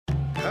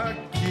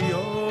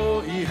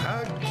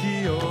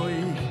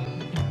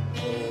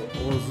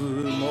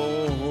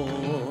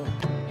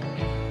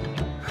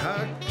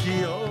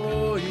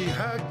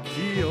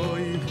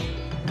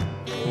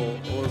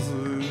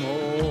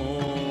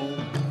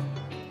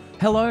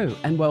Hello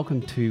and welcome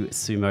to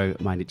Sumo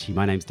Mainichi.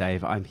 My name's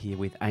Dave. I'm here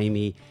with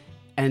Amy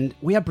and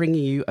we are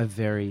bringing you a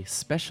very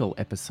special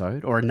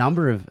episode, or a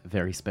number of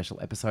very special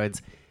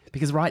episodes,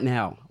 because right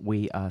now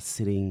we are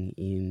sitting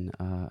in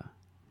a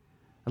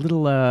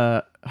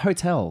little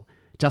hotel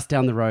just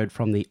down the road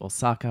from the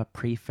Osaka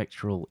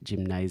Prefectural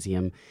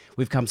Gymnasium.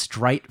 We've come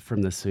straight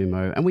from the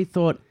sumo and we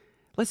thought,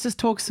 let's just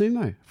talk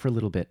sumo for a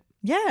little bit.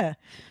 Yeah,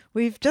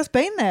 we've just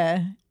been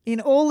there in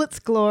all its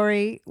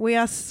glory. We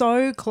are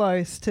so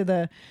close to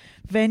the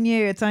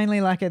venue. It's only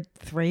like a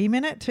 3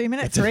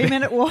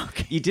 minute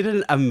walk. You did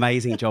an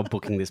amazing job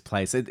booking this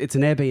place. It's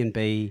an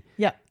Airbnb.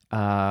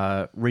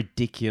 Yep.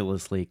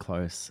 Ridiculously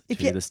close if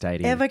to the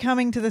stadium. If you're ever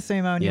coming to the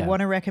sumo and you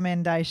want a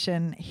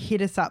recommendation,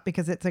 hit us up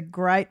because it's a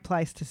great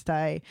place to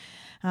stay.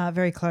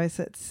 Very close.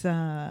 It's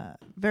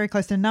very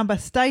close to Number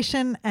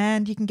Station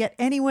and you can get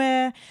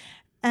anywhere.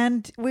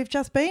 And we've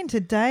just been to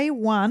day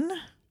one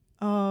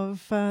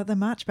of the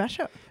March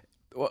basho.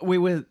 We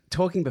were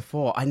talking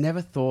before. I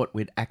never thought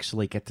we'd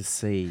actually get to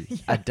see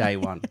a day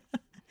one.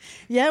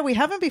 Yeah, we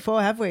haven't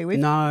before, have we?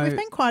 No. We've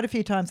been quite a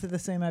few times to the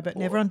sumo, but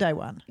never on day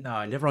one.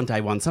 No, never on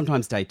day one.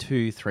 Sometimes day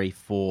 2, 3,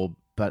 4,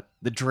 but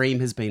the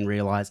dream has been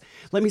realised.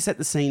 Let me set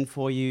the scene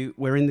for you.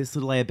 We're in this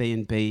little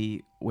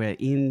Airbnb.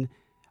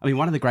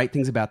 One of the great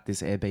things about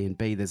this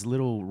Airbnb, there's a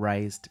little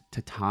raised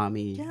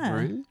tatami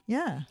room.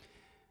 Yeah.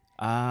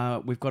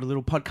 We've got a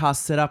little podcast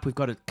set up. We've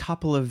got a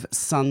couple of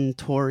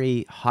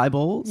Suntory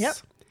highballs. Yep.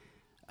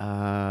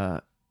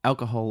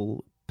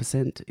 Alcohol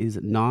percent is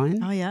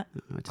 9. Oh, yeah.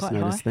 I just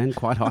noticed then.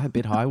 Quite high, a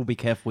bit high. We'll be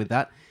careful with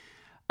that.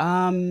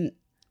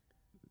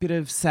 Bit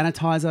of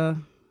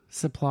sanitizer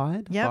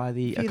supplied by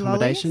the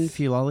accommodation.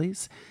 Few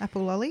lollies.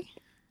 Apple lolly.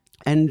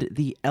 And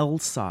the L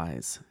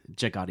size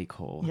jagari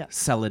ko. Yep.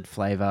 Salad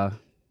flavour.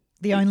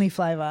 The only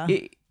flavour.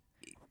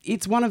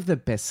 It's one of the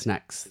best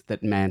snacks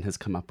that man has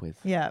come up with.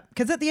 Yeah,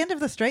 because at the end of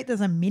the street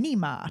there's a mini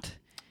mart.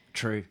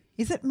 True.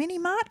 Is it mini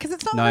mart? Because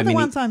it's not one of the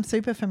ones I'm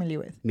super familiar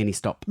with. Mini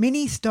stop.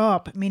 Mini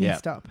stop.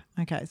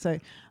 Okay, so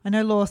I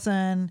know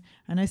Lawson.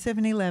 I know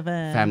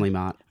 7-Eleven. Family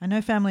Mart. I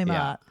know Family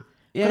Mart.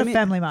 Yeah, got a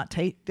Family Mart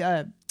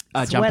sweater.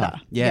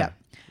 Jumper. Yeah.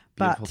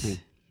 But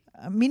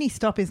Mini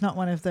Stop is not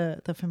one of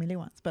the familiar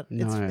ones, but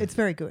it's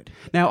very good.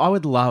 Now, I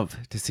would love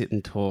to sit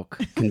and talk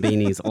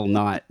convenies all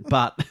night,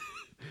 but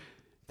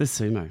the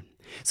sumo.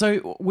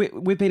 So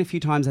we've been a few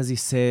times, as you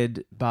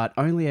said, but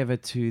only ever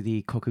to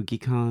the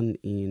Kokugikan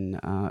in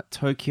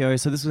Tokyo.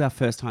 So this was our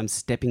first time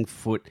stepping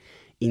foot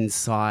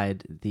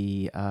inside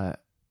the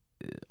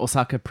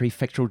Osaka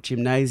Prefectural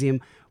Gymnasium.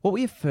 What were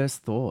your first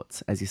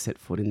thoughts as you set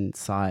foot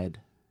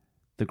inside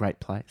the great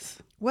place?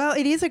 Well,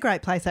 it is a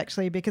great place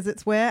actually because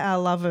it's where our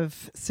love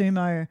of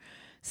sumo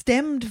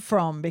stemmed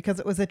from, because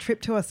it was a trip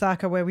to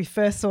Osaka where we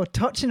first saw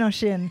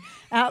Tochinoshin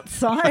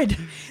outside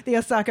the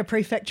Osaka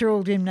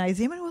Prefectural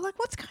Gymnasium and we're like,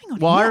 what's going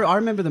on here? I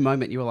remember the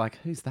moment you were like,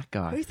 who's that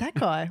guy? Who's that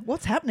guy?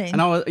 What's happening? And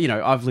I was,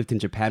 I've lived in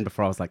Japan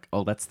before. I was like,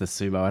 oh, that's the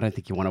sumo. I don't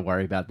think you want to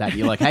worry about that.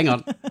 You're like, hang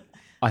on.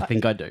 I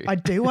think I do. I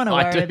do want to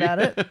worry about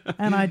it.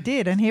 And I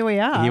did. And here we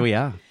are. Here we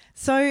are.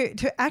 So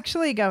to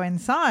actually go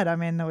inside, I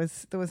mean, there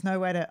was no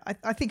way to,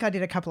 I think I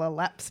did a couple of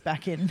laps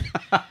back in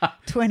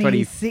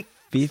 2015.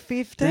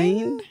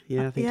 15?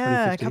 Yeah, I think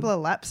 2015. A couple of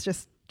laps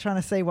just trying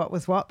to see what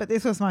was what. But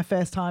this was my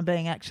first time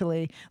being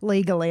actually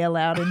legally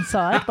allowed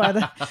inside by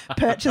the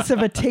purchase of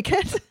a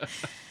ticket.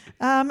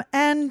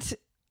 And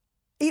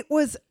it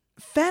was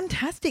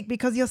fantastic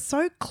because you're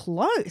so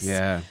close.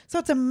 Yeah. So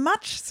it's a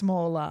much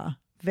smaller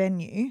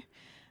venue.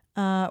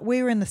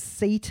 We were in the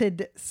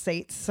seated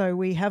seats, so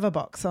we have a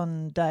box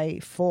on day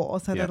 4,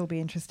 so that'll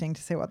be interesting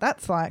to see what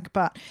that's like.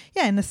 But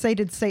yeah, in the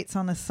seated seats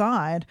on the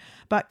side,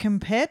 but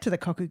compared to the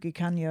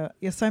Kokugikan,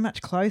 you're so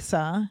much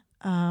closer,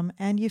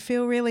 and you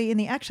feel really in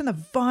the action. The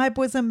vibe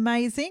was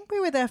amazing. We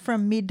were there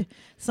from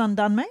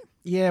mid-Sundanme.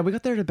 Yeah, we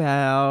got there at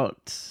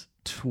about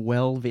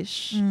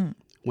 12-ish.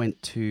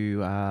 Went to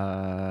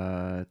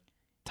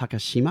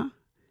Takashima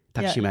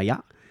Ya.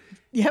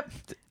 Yep,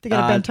 to get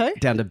a bento.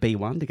 Down to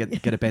B1 to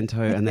get a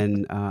bento and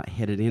then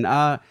headed in.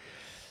 And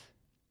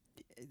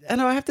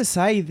I have to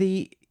say,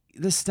 the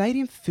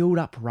stadium filled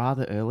up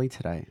rather early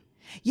today.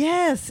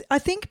 Yes, I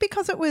think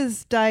because it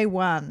was day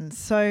 1.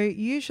 So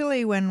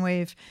usually when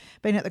we've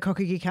been at the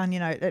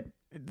Kokugikan,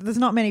 there's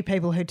not many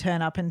people who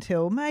turn up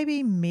until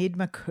maybe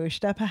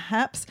mid-Makushita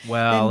perhaps.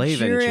 Well, then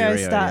even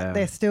Juryo,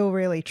 they're still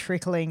really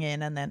trickling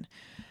in, and then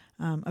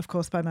of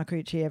course, by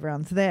Makuuchi,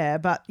 everyone's there.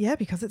 But yeah,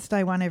 because it's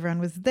day 1, everyone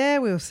was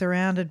there. We were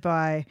surrounded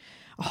by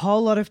a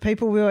whole lot of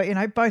people. We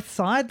were, both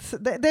sides.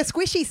 They're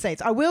squishy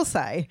seats. I will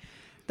say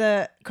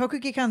the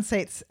Kokugikan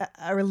seats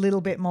are a little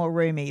bit more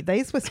roomy.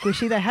 These were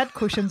squishy. They had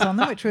cushions on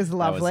them, which was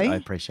lovely. I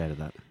appreciated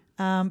that.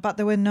 But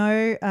there were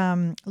no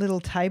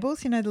little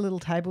tables, the little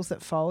tables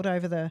that fold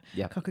over the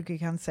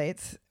Kokugikan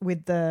seats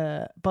with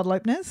the bottle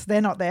openers. They're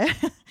not there.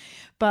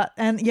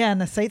 And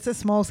the seats are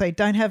small, so you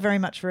don't have very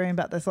much room,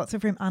 but there's lots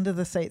of room under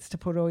the seats to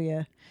put all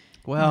your,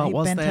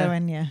 was bento there?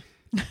 and your...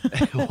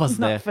 Was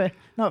there?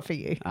 Not for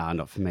you.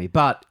 Not for me.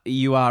 But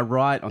you are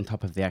right on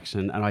top of the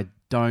action, and I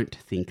don't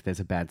think there's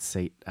a bad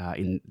seat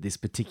in this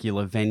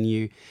particular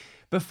venue.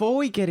 Before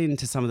we get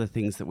into some of the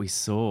things that we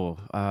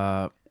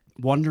saw,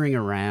 wandering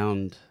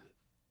around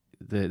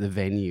the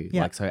venue,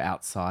 like so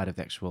outside of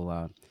the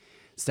actual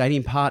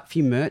stadium part, a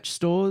few merch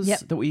stores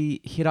that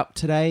we hit up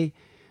today.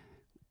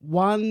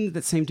 One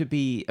that seemed to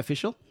be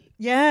official.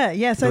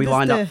 Yeah. So we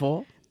lined up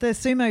for the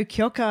Sumo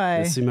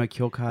Kyokai. The Sumo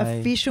Kyokai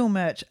official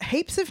merch.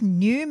 Heaps of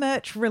new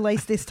merch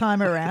released this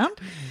time around.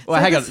 Well,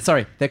 hang on.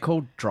 Sorry. They're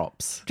called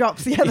drops.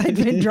 Drops. Yeah, they've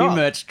been dropped.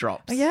 New merch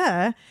drops.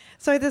 Yeah.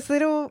 So this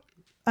little,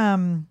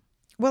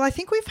 well, I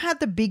think we've had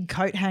the big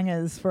coat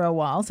hangers for a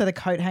while. So the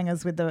coat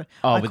hangers with the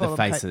with the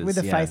faces. With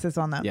the faces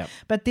on them. Yep.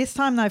 But this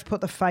time they've put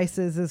the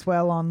faces as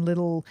well on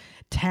little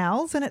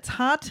towels. And it's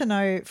hard to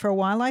know. For a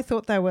while I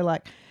thought they were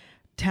like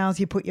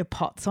towels you put your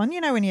pots on. You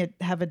know, when you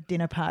have a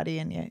dinner party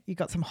and you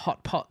got some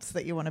hot pots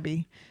that you want to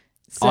be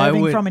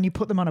serving from and you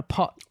put them on a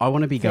pot. I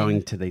want to be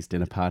going to these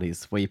dinner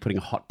parties where you're putting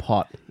a hot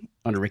pot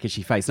on a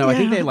Rikishi face. No, I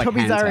think they're like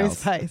hand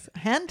towels. Face.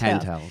 Hand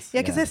towels. towels.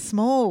 Yeah, because they're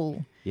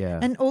small. Yeah.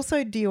 And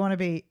also, do you want to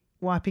be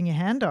wiping your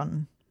hand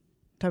on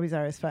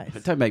Tobizaru's face?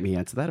 Don't make me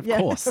answer that, of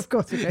course. Of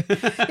course we do.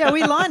 Yeah,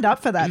 we lined up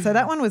for that. So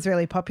that one was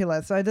really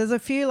popular. So there's a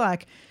few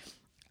like,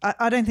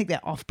 I don't think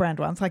they're off-brand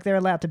ones. Like they're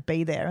allowed to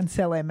be there and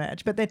sell their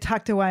merch, but they're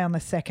tucked away on the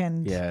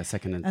second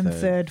and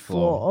third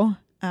floor.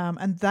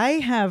 And they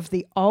have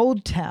the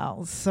old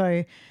towels.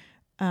 So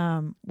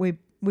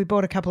we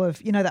bought a couple of,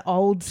 the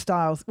old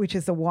styles, which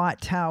is the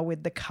white towel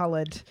with the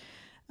coloured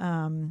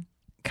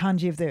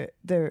kanji of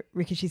the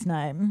Rikishi's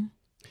name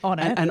on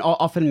it. And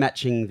often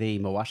matching the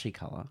Mawashi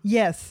colour.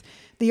 Yes.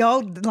 The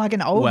old, like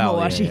an old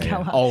Mawashi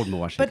colour. Old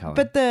Mawashi colour.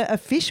 But the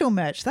official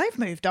merch, they've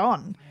moved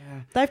on.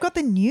 Yeah. They've got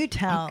the new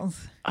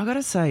towels. I got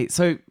to say,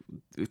 so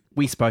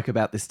we spoke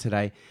about this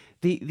today.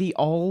 The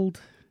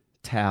old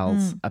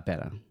towels are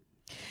better.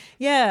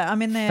 Yeah, I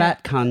mean, they're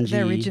fat kanji.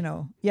 They're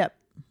original. Yep.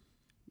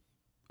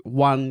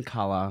 One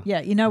colour.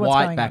 Yeah, you know what's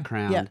white going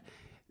background. on. Yep.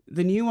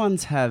 The new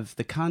ones have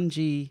the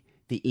kanji,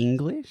 the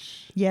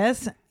English.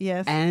 Yes.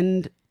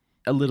 And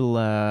a little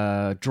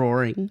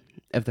drawing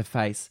of the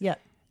face. Yeah.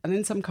 And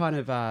then some kind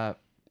of,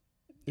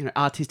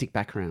 artistic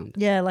background.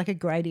 Yeah, like a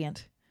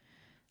gradient.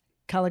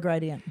 Colour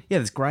gradient. Yeah,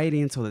 there's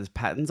gradients or there's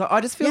patterns.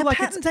 I just feel like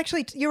patterns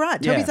actually, you're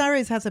right.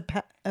 Tobizaru's has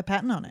a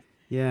pattern on it.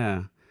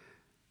 Yeah.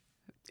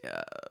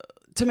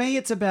 To me,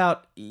 it's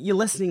about you're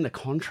lessening the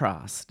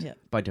contrast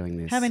by doing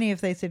this. How many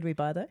of these did we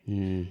buy though?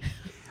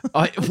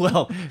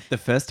 Well, the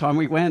first time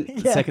we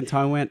went, the second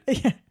time we went.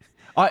 Yeah.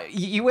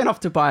 You went off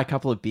to buy a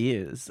couple of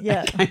beers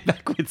and came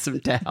back with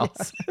some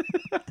towels.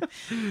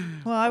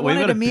 Well, I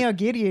wanted a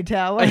Miyagiryu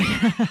towel.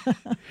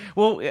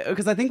 Well,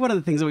 because I think one of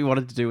the things that we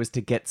wanted to do was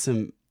to get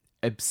some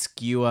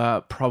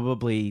obscure,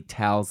 probably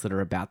towels that are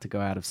about to go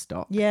out of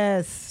stock.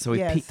 Yes. So we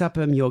picked up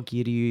a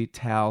Miyagiryu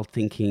towel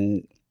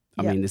thinking,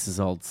 I mean, this is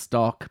old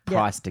stock,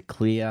 price to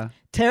clear.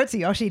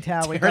 Teretsuyoshi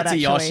towel we got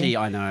actually. Teretsuyoshi,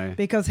 I know.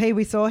 Because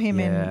we saw him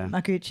in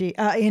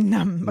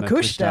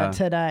Makushita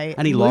today.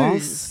 And he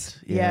lost.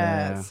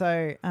 Yeah.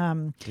 So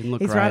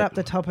he's right up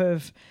the top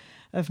of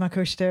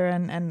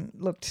Makushita and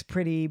looked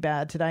pretty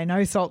bad today.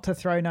 No salt to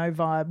throw, no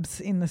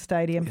vibes in the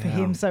stadium for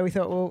him. So we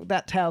thought, well,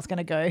 that towel's going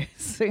to go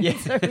soon. Yeah.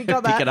 So we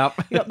got that. Pick it up.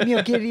 We got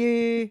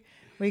Miyagiryu.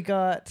 We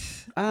got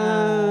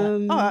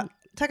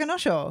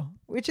Takanosho,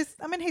 which is,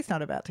 I mean, he's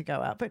not about to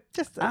go out, but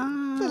just a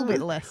little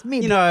bit less.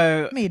 Mid.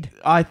 Mid.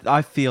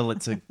 I feel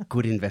it's a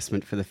good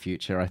investment for the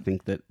future. I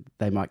think that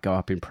they might go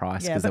up in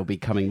price because they'll be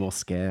becoming more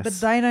scarce. But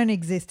they don't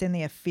exist in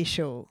the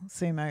official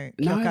Sumo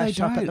Kyokai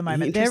shop at the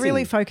moment. They're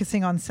really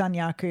focusing on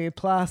Sanyaku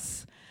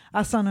plus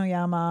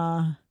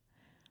Asanoyama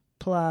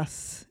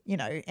plus,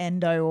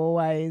 Endo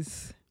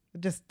always.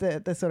 Just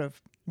the sort of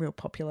real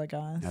popular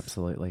guys.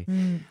 Absolutely.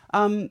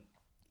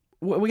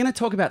 We're going to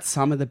talk about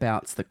some of the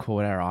bouts that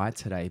caught our eye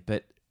today,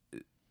 but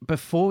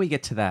before we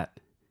get to that,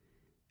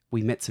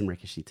 we met some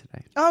Rikishi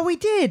today. Oh, we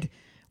did.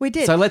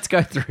 So let's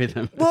go through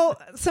them.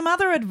 Well, some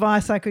other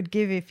advice I could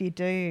give if you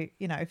do,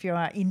 if you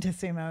are into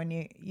sumo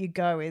and you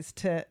go is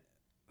to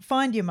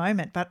find your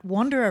moment, but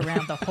wander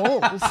around the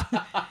halls.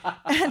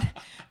 And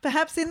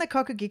perhaps in the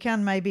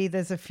Kokugikan maybe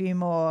there's a few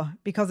more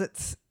because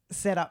it's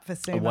set up for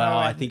sumo. Well,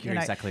 I think you're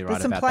exactly right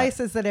about that. There's some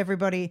places that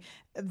everybody,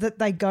 that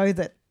they go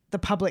that the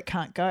public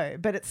can't go.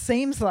 But it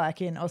seems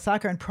like in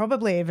Osaka and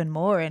probably even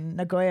more in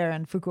Nagoya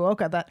and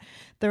Fukuoka that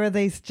there are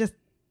these just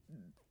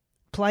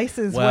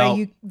places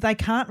where they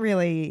can't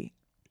really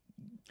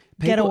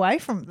get away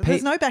from.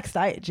 There's no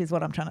backstage is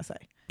what I'm trying to say.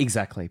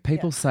 Exactly.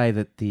 People say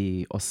that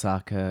the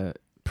Osaka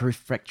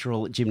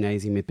prefectural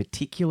gymnasium in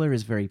particular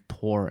is very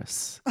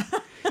porous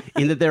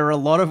in that there are a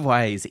lot of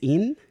ways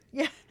in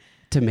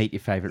to meet your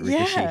favourite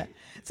Rikishi. Yeah.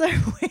 So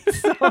we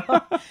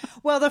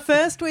saw, the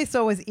first we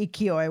saw was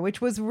Ikkyoi,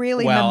 which was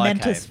really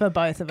momentous for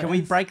both of us. Can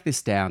we break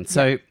this down?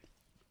 So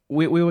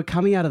we were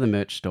coming out of the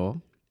merch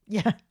store.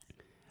 Yeah.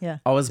 Yeah.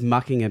 I was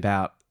mucking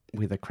about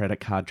with a credit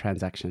card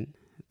transaction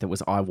that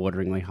was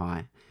eye-wateringly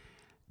high.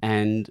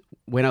 And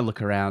when I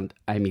look around,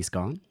 Amy's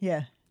gone.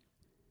 Yeah.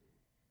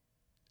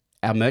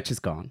 Our merch is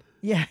gone.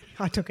 Yeah,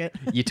 I took it.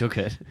 You took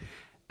it.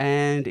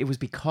 And it was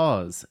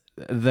because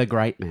the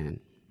great man,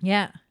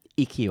 Yeah.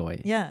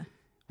 Ikioi, Yeah.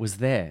 was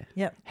there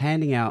Yep.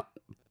 handing out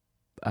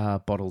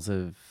bottles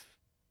of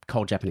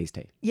cold Japanese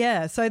tea.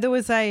 Yeah. So there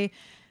was a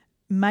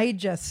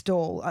major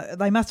stall.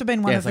 They must have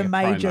been one of it's the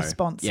like a major promo.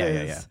 sponsors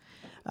Yeah.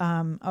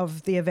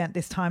 of the event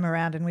this time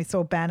around, and we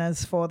saw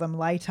banners for them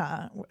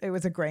later. It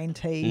was a green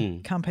tea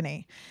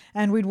company,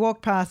 and we'd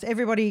walk past.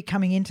 Everybody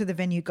coming into the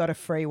venue got a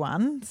free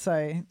one.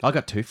 So I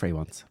got 2 free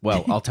ones.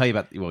 Well, I'll tell you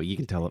about. Well, you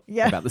can tell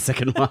about the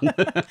second one.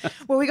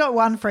 well, we got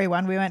one free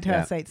one. We went to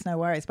our seats, no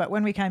worries. But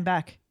when we came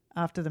back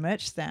after the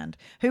merch stand,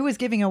 who was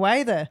giving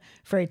away the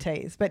free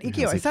teas? But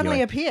Ikioi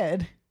suddenly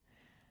appeared.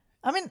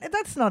 I mean,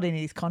 that's not in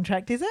his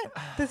contract, is it?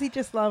 Does he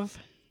just love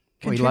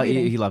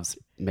contributing? He loves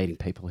meeting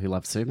people who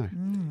love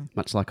sumo,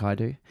 much like I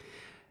do.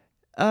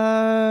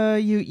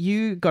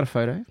 You got a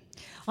photo?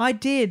 I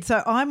did.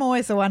 So I'm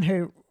always the one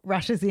who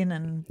rushes in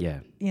and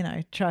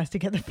tries to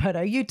get the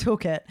photo. You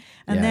took it,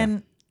 and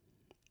then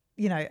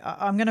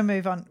I'm going to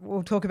move on.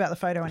 We'll talk about the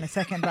photo in a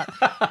second, but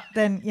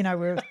then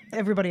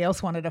everybody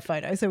else wanted a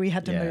photo, so we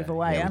had to move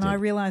away. And I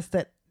realised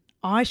that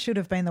I should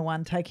have been the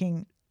one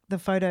taking the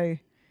photo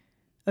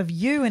of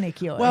you and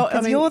Ikioi. Well, I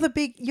mean, you're the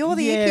Ikioi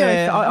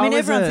fan. I mean,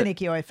 everyone's an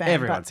Ikioi fan.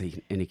 Everyone's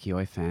an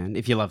Ikioi fan.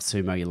 If you love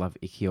sumo, you love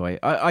Ikioi.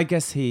 I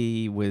guess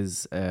he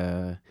was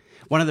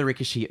one of the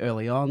Rikishi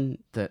early on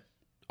that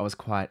I was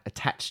quite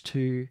attached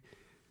to.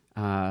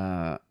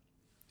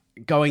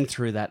 Going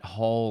through that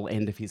whole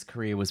end of his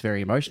career was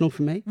very emotional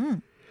for me.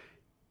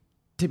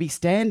 To be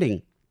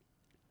standing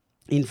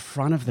in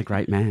front of the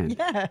great man.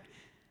 Yeah.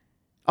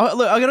 Oh,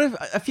 look, I got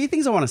a few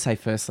things I want to say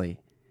firstly.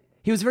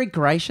 He was very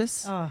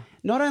gracious. Oh.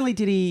 Not only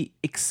did he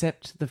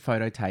accept the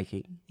photo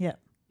taking, Yep.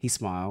 he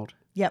smiled.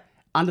 Yep.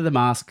 Under the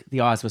mask,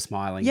 the eyes were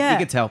smiling. Yeah. You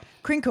could tell.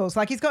 Crinkles.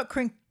 Like he's got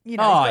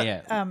Well,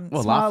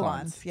 smile laugh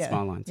lines. Yeah.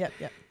 Smile lines. Yep.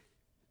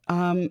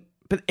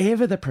 But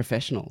Eva, the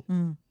professional,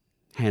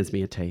 hands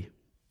me a tea.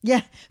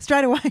 Yeah,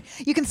 straight away.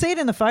 You can see it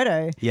in the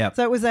photo. Yeah.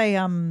 So it was a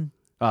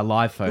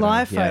live photo.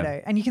 live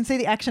photo. And you can see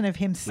the action of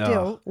him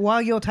still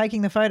while you're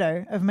taking the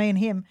photo of me and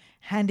him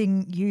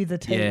handing you the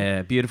tea.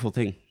 Yeah, beautiful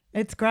thing.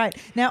 It's great.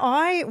 Now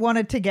I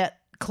wanted to get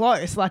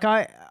close. Like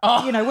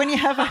when you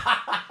have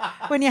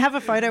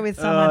a photo with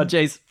someone,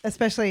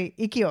 especially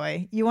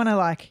Ikioi, you want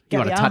to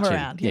get the arm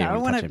around. Him. I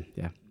want to touch him.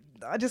 Yeah.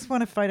 I just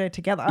want a photo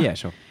together. Yeah,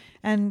 sure.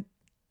 And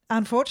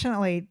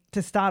unfortunately,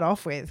 to start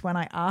off with, when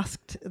I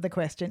asked the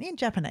question in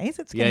Japanese,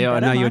 it's getting better. I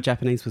know your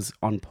Japanese was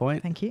on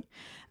point. Thank you.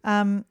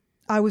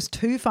 I was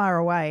too far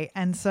away,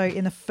 and so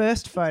in the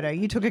first photo,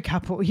 you took a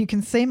couple. You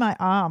can see my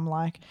arm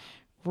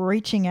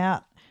reaching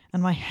out,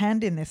 and my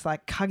hand in this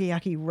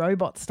kageyaki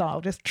robot style,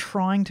 just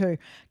trying to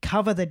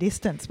cover the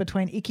distance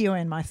between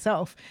Ikioi and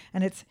myself,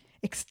 and it's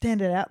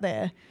extended out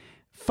there.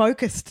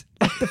 Focused,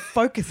 the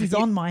focus is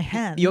on my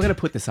hand. You're going to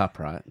put this up,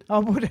 right?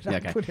 I'll put it up.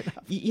 Okay. Put it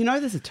up. You know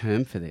there's a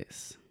term for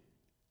this.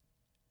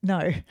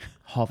 No.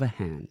 Hover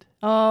hand.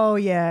 Oh,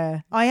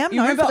 yeah. I am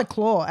known for the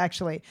claw,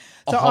 actually.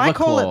 So I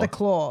call it the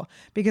claw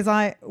because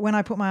when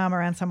I put my arm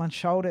around someone's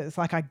shoulders,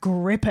 I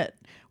grip it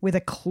with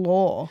a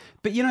claw.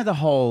 But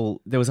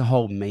there was a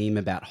whole meme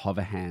about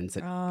hover hands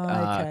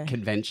at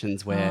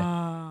conventions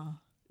where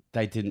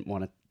they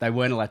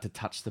weren't allowed to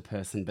touch the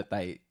person, but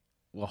they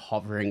were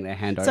hovering their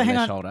hand over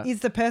their shoulder.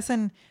 Is the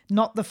person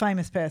not the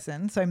famous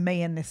person? So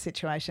me in this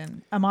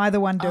situation, am I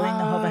the one doing the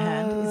hover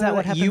hand? Is that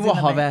what happens? You were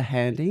hover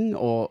handing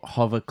or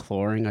hover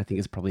clawing, I think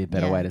is probably a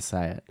better way to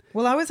say it.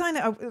 Well,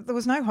 there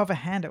was no hover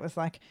hand. It was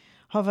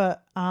hover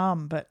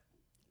arm, but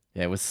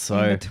yeah, it was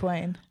so in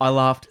between. I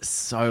laughed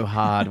so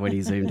hard when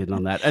he zoomed in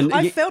on that, and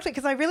I felt it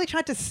because I really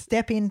tried to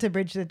step in to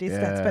bridge the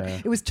distance, but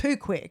it was too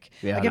quick.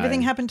 Yeah,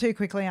 everything happened too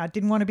quickly. I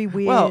didn't want to be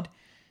weird. Well,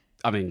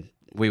 I mean,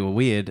 we were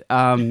weird.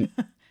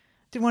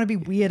 Didn't want to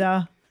be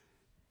weirder.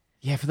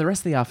 Yeah, for the rest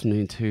of the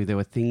afternoon too, there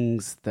were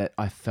things that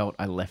I felt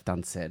I left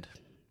unsaid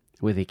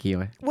with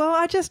Ikioi. Well,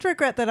 I just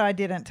regret that I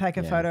didn't take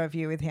a photo of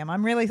you with him.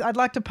 I'd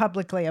like to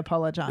publicly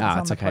apologise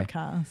on the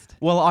podcast.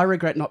 Well, I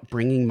regret not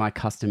bringing my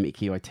custom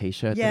Ikioi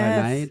t-shirt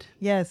that I made.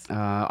 Yes.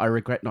 I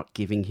regret not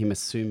giving him a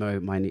Sumo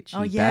Mainichi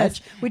badge.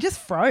 Yes. We just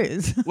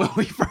froze. Well,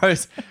 we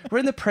froze. We're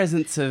in the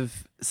presence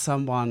of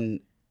someone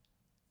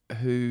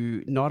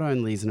who not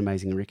only is an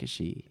amazing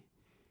Rikishi,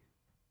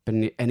 but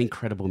an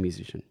incredible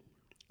musician.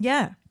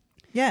 Yeah.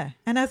 Yeah.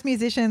 And as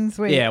musicians,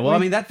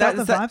 that's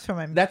the vibes from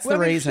him. That's the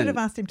reason. We should have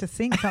asked him to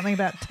sing something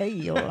about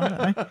tea or I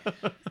don't know.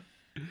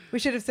 We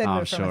should have said we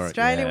were from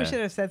Australia. We should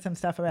have said some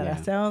stuff about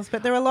ourselves.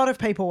 But there are a lot of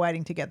people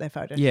waiting to get their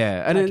photo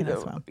taken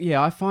as well.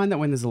 Yeah, I find that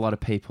when there's a lot of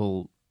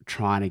people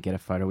trying to get a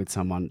photo with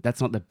someone, that's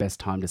not the best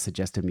time to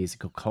suggest a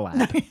musical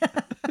collab.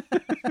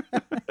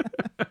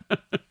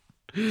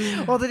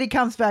 Or that he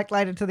comes back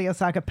later to the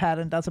Osaka pad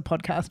and does a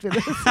podcast with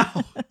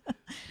us.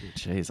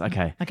 Jeez,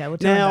 okay. Okay, we'll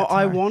tell now him that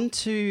I want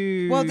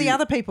to... Well, the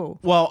other people.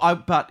 Well,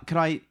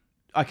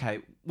 okay,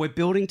 we're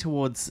building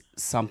towards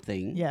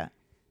something. Yeah.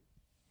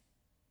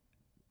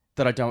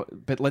 That I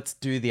don't... But let's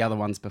do the other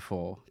ones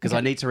before, because I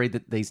need to read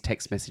these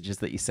text messages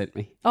that you sent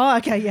me. Oh,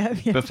 okay, yeah.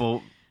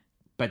 Before,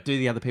 but do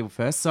the other people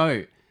first.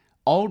 So,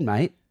 old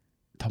mate,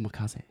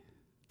 Takakaze,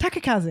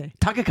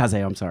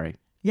 I'm sorry.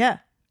 Yeah,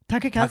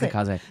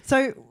 Takakaze.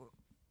 So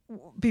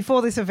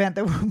before this event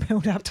that we'll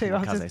build up to, I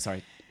was Takakaze,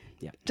 sorry.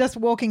 Yeah. just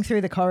walking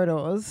through the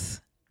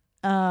corridors,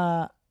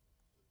 trying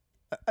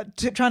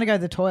to go to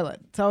the toilet.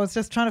 So I was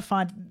just trying to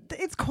find.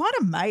 It's quite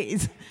a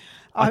maze.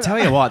 I'll tell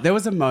you what, there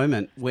was a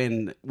moment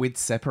when we'd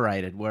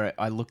separated where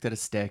I looked at a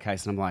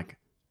staircase and I'm like,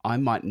 I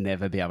might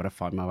never be able to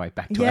find my way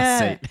back to our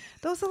seat.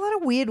 There was a lot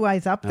of weird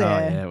ways up there.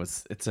 Oh, yeah,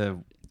 it's a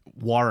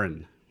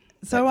warren.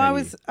 So I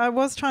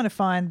was trying to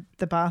find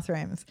the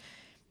bathrooms,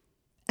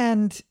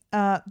 and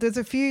there's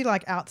a few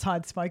like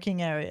outside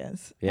smoking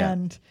areas,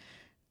 and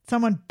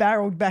someone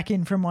barreled back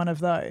in from one of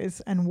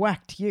those and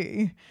whacked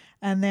you,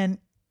 and then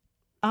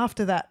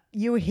after that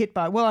you were hit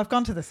by. Well, I've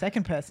gone to the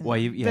second person. Well,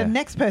 The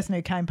next person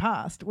who came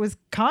past was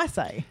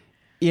Kaisei.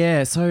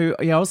 Yeah, so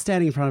I was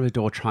standing in front of a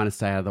door trying to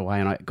stay out of the way,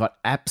 and I got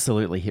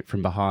absolutely hit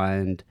from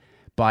behind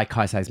by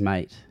Kaisei's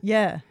mate.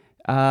 Yeah.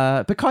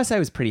 But Kaisei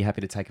was pretty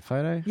happy to take a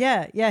photo.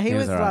 Yeah, he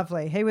was all right.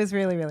 lovely. He was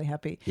really, really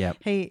happy. Yep.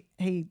 He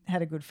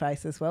had a good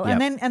face as well.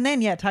 Yep. And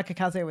then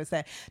Takakaze was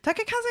there.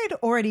 Takakaze had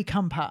already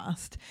come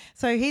past.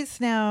 So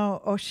he's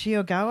now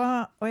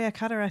Oshiagawa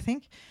Oyakata, I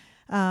think.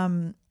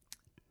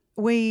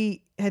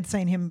 We had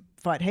seen him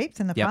fight heaps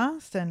in the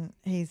past, and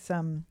he's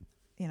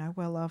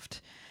well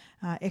loved.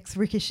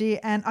 Ex-Rikishi,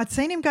 and I'd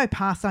seen him go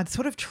past. I'd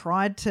sort of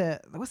tried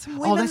to. There were some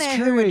women there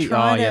who were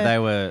trying to. they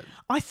were.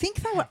 I think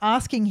they were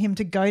asking him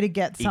to go to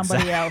get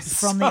somebody else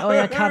from the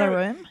Oyakata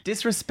room.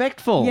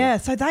 Disrespectful. Yeah,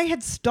 so they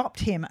had stopped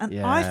him, and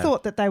I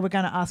thought that they were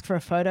going to ask for a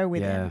photo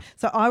with him.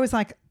 So I was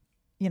like,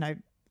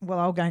 well,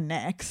 I'll go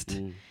next.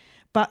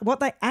 But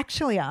what they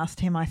actually asked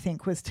him, I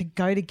think, was to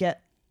go to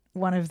get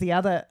one of the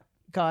other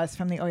guys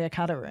from the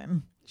Oyakata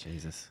room.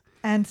 Jesus.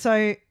 And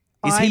so.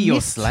 Is he your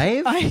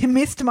slave? I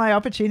missed my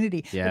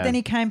opportunity. Yeah. But then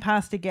he came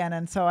past again,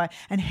 and so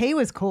and he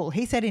was cool.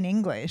 He said in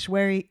English,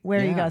 where are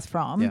you guys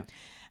from? Yeah.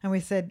 And we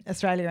said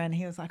Australia, and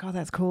he was like, oh,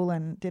 that's cool,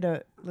 and did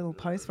a little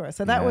post for us.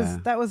 So that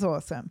was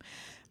awesome.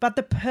 But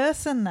the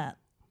person that...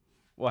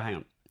 Well, hang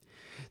on.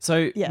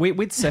 So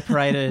we'd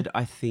separated,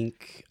 I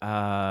think,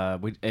 I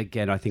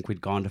think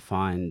we'd gone to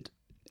find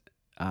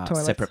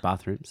separate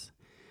bathrooms.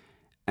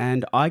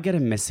 And I get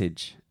a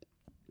message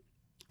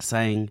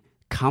saying,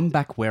 come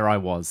back where I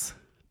was.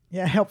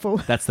 Yeah, helpful.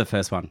 That's the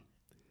first one.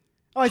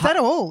 Oh, is that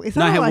all? Is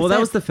that all that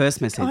was the first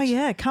message. Oh,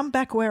 yeah. Come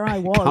back where I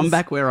was. Come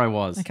back where I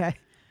was. Okay.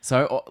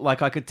 So,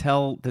 I could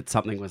tell that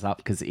something was up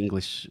because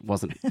English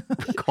wasn't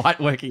quite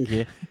working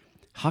here.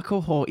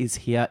 Hakuho is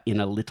here in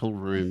a little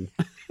room.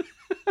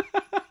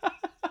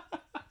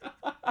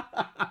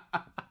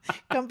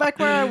 Come back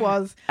where I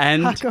was.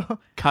 And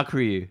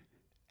Kakuryu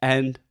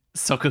and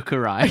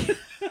Sokukurai.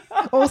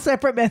 All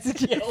separate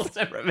messages. Yeah, all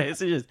separate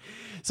messages.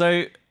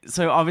 So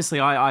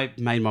obviously I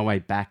made my way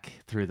back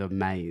through the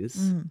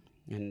maze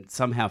and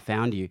somehow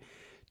found you.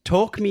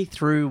 Talk me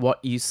through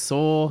what you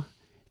saw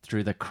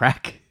through the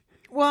crack.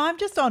 Well, I'm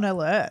just on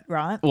alert,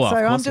 right? Well, so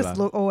of I'm course just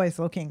you are. always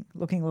looking.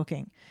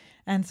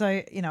 And so,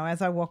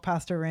 as I walk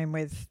past a room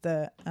with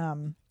the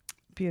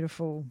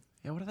beautiful...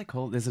 Yeah, what do they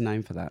call it? There's a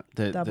name for that.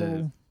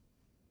 Double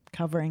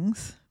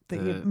coverings,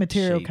 the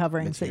material sheet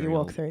coverings that you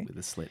walk through. With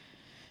a slit.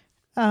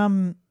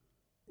 I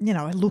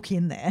look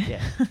in there.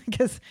 Yeah.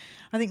 Because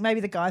I think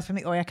maybe the guys from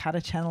the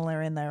Oyakata channel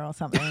are in there or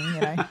something,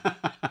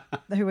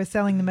 who were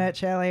selling the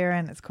merch earlier,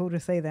 and it's cool to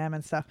see them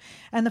and stuff.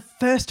 And the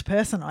first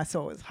person I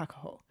saw was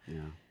Hakuho. Yeah.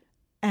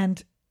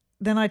 And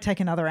then I take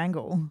another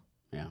angle.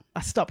 Yeah.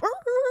 I stop.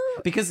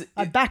 Because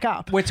I back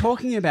up. We're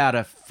talking about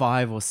a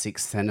 5 or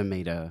 6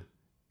 centimeter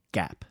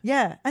gap.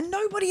 Yeah. And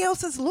nobody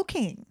else is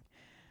looking.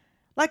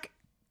 Like,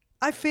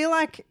 I feel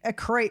like a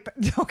creep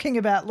talking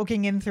about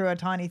looking in through a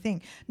tiny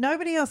thing.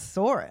 Nobody else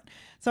saw it.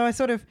 So I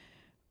sort of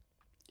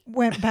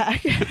went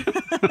back,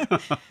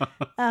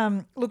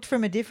 looked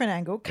from a different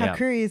angle.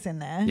 Kakuri is in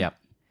there. Yep.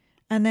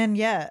 And then,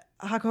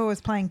 Hakuho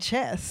was playing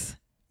chess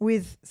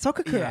with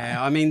Sokukurai.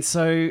 Yeah, I mean,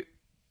 so...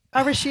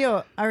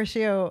 Arashio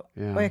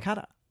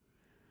Oyakata.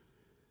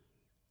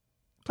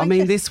 I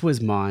mean, this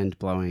was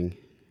mind-blowing.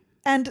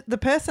 And the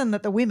person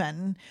that the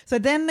women... So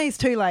then these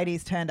two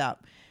ladies turned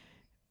up.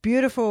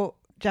 Beautiful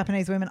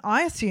Japanese women.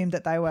 I assumed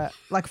that they were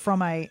like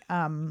from a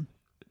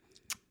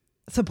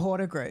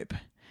supporter group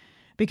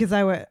because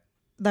they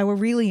were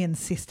really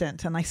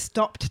insistent, and they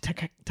stopped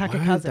Takakaze.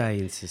 Why are they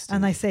insistent?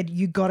 And they said,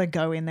 you got to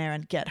go in there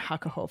and get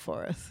Hakuho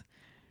for us.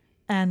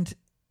 And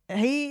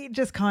he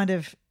just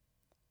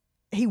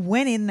he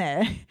went in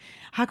there.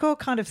 Hakuho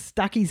kind of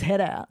stuck his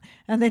head out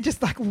and then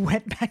just like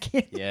went back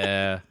in.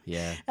 Yeah,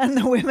 yeah. And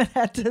the women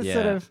had to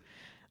sort of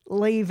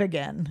leave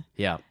again.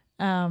 Yeah.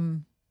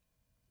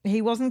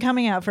 He wasn't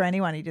coming out for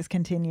anyone. He just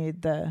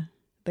continued the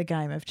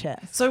game of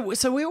chess. So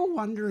we were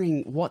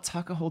wondering, what's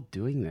Hakuho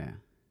doing there?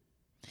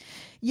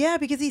 Yeah,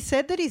 because he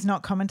said that he's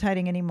not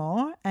commentating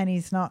anymore, and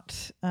he's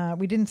not.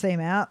 We didn't see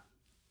him out,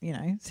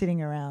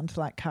 sitting around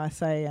like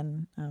Kaisei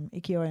and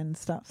Ikyo and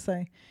stuff.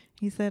 So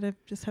he's there to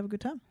just have a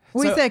good time.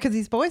 Well, he's there because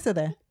his boys are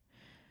there.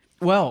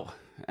 Well,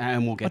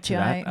 and we'll get to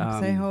that.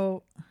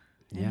 Seiho.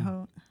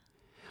 Yeah.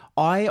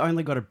 I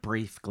only got a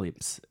brief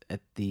glimpse at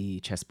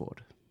the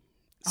chessboard.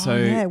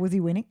 So, was he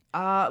winning?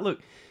 Look,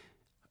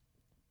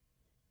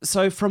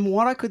 So from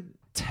what I could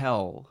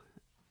tell,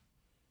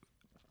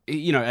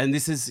 and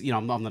this is,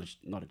 I'm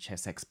not a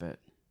chess expert.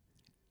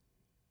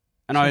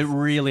 And I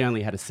really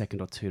only had a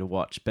second or two to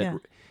watch, but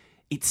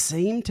it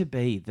seemed to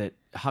be that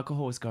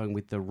Hakuho was going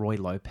with the Roy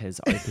Lopez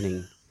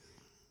opening,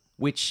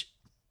 which,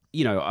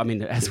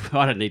 as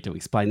I don't need to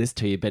explain this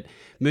to you, but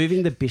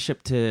moving the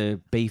bishop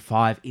to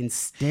b5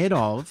 instead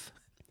of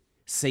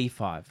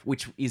c5,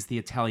 which is the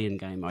Italian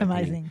game opening.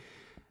 Amazing.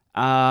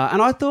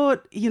 And I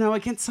thought,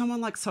 against someone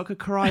like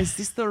Sakurai, is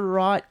this the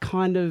right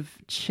kind of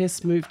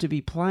chess move to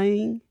be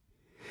playing?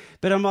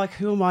 But I'm like,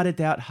 who am I to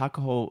doubt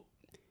Hakuho?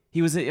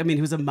 He was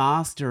a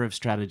master of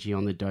strategy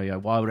on the dojo.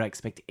 Why would I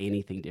expect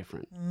anything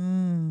different?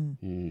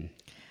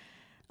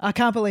 I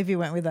can't believe you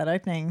went with that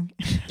opening.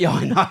 Yeah,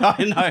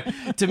 I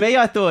know. To me,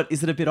 I thought,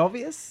 is it a bit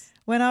obvious?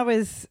 When I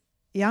was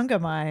younger,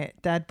 my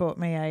dad bought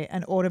me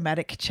an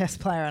automatic chess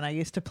player, and I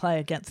used to play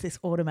against this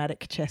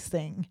automatic chess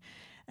thing.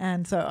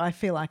 And so I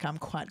feel like I'm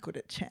quite good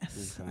at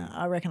chess. Okay.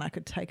 I reckon I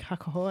could take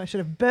Hakuho. I should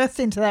have burst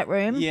into that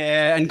room.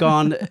 Yeah, and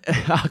gone,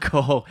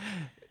 Hakuho.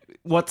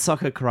 What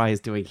Sakurai is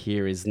doing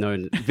here is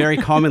known very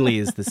commonly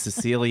as the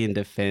Sicilian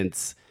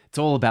defense. It's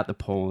all about the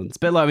pawns.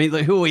 But who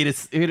are we to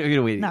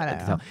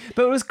tell?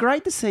 But it was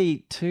great to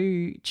see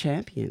two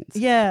champions.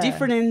 Yeah.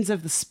 Different ends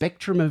of the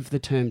spectrum of the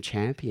term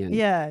champion.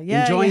 Yeah.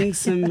 Enjoying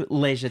some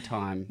leisure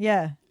time.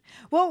 Yeah.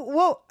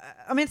 Well,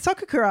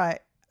 Sakurai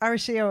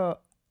Arashio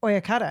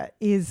Oyakata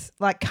is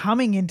like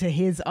coming into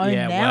his own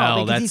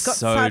now because he's got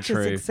such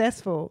a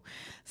successful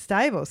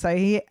stable. So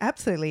he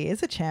absolutely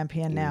is a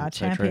champion now, a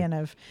champion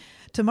of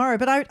tomorrow.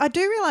 But I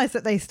do realise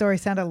that these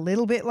stories sound a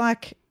little bit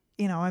like,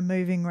 I'm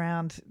moving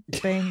around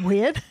being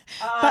weird.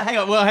 But hang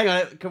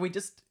on. Can we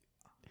just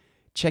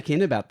check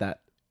in about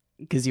that?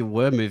 Because you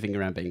were moving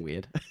around being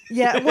weird.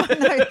 Yeah.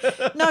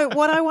 No,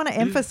 what I want to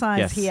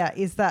emphasise here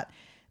is that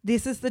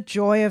this is the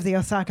joy of the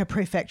Osaka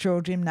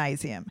Prefectural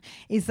Gymnasium,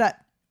 is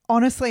that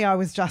honestly, I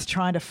was just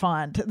trying to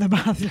find the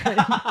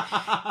bathroom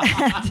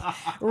and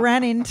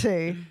ran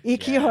into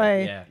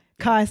Ikihoi,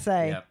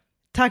 Kaisei,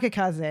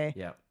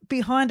 Takakaze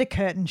behind a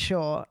curtain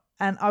shore.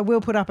 And I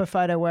will put up a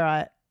photo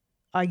where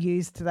I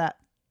used that,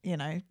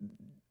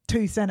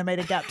 2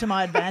 centimetre gap to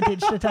my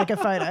advantage to take a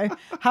photo.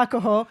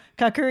 Hakuho,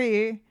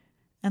 Kakuryu,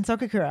 and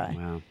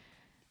Sakurai.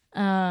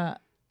 Wow.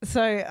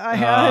 So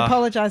I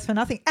apologise for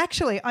nothing.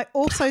 Actually, I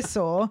also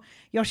saw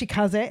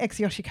Yoshikaze,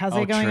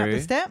 ex-Yoshikaze going up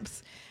the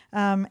steps.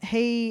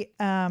 He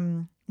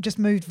just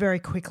moved very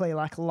quickly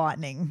like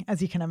lightning,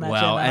 as you can imagine.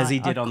 Well, as he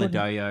did on the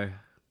dojo.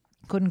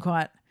 Couldn't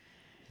quite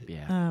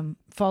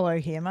follow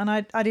him. And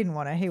I didn't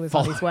want to. He was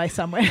on his way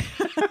somewhere.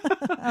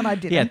 And I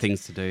didn't. He had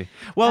things to do.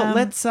 Well,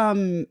 let's...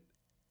 And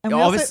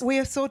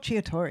we saw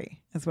Chiyotori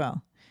as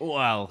well.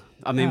 Well,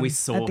 we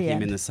saw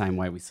him in the same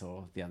way we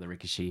saw the other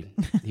Rikishi.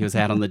 He was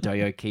out on the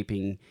dojo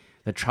keeping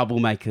the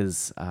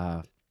troublemakers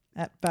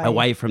at bay,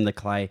 away from the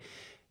clay.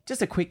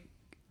 Just a quick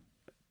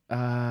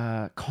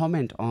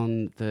comment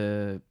on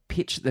the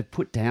pitch they've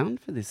put down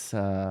for this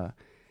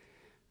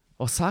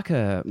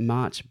Osaka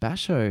March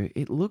Basho.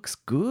 It looks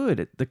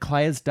good. The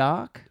clay is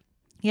dark.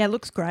 Yeah, it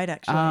looks great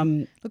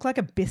actually. Looked like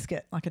a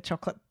biscuit, like a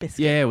chocolate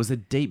biscuit. Yeah, it was a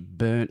deep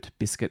burnt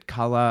biscuit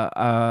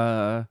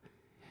colour.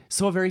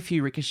 Saw very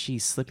few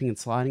Rikishi slipping and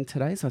sliding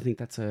today, so I think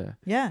that's I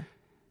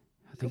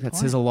think that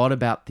says a lot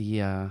about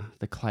the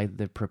clay that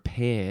they've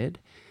prepared.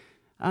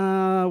 We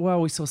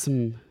saw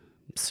some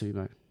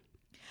sumo.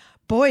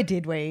 Boy,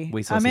 did we.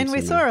 We saw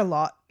a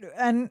lot.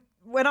 And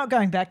we're not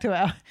going back to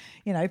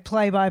our,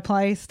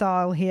 play-by-play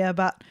style here,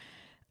 but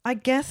I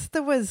guess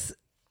there was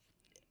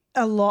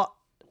a lot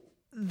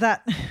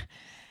that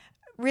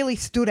really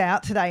stood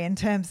out today in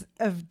terms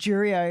of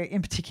Juryo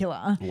in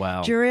particular.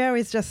 Wow. Juryo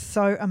is just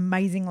so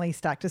amazingly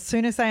stacked. As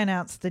soon as they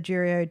announced the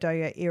Juryo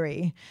Doyo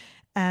Iri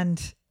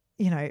and,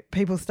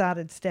 people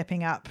started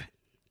stepping up,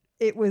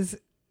 it was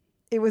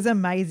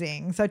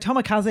amazing. So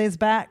Tomokaze is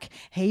back.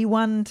 He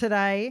won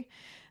today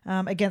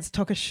against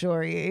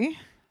Tokushoryu,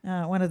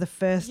 one of the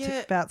first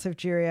bouts of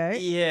Juryo.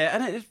 Yeah,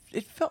 and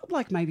it felt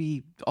like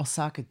maybe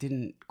Osaka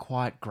didn't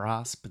quite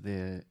grasp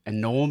the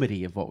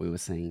enormity of what we were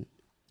seeing.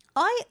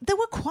 There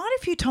were quite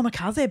a few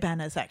Tomokaze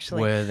banners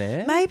actually. Were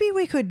there? Maybe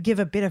we could give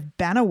a bit of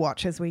banner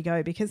watch as we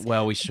go because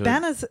we should.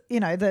 Banners,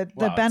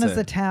 the banners,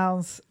 the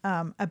towels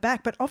are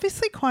back, but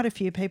obviously quite a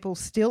few people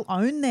still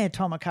own their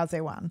Tomokaze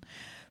one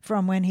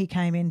from when he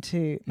came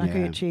into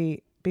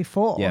Makuuchi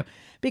before. Yep.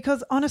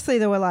 Because honestly,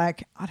 there were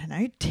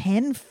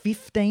 10,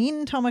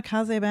 15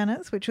 Tomokaze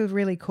banners, which was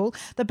really cool.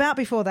 The bout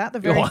before that, the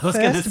very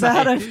first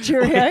bout of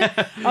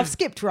Juryo, I've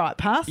skipped right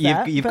past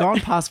that. You've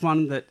gone past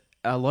one that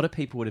a lot of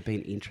people would have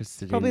been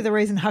interested in. Probably the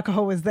reason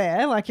Hakuho was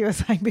there, like you were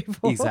saying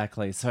before.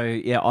 Exactly. So,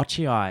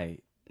 Ochiai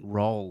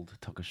rolled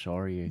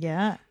Tokushoryu.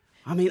 Yeah.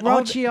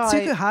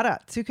 Ochiai...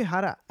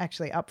 Tsukuhara,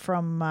 actually, up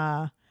from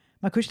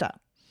Makushita.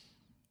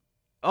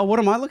 Oh, what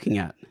am I looking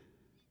at?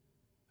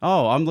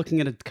 Oh, I'm looking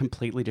at a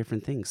completely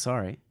different thing.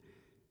 Sorry.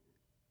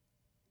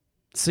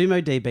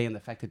 Sumo DB and the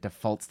fact it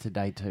defaults to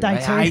day two. Day I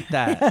two. hate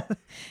that.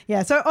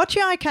 Yeah, so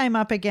Ochiai came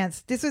up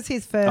against, this was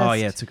his first. Oh,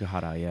 yeah,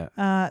 Tsukuhara,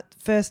 yeah.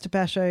 First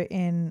basho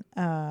in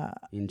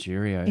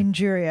Injurio.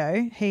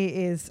 Injurio. He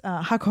is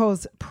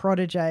Hakuho's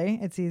protege.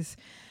 It's his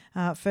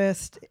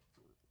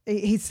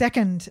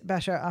second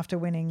basho after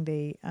winning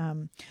the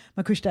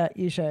Makushita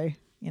Yusho,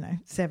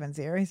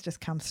 7-0. He's just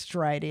come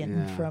straight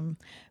in from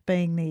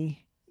being the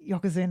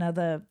Yokozuna,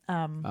 the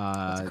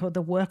what's it called,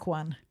 the work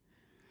one.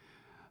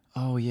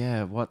 Oh,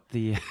 yeah, what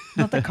the...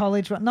 Not the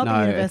college one, not no,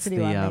 the university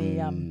it's one,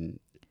 the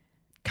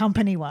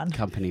company one.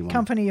 Company one.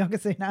 Company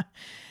Yokozuna.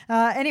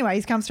 Anyway,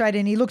 he's come straight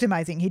in. He looked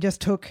amazing. He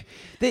just took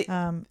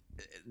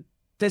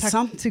there's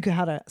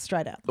Tsukuhara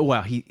straight out.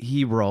 Well,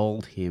 he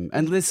rolled him.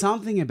 And there's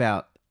something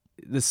about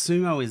the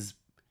sumo is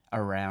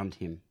around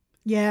him.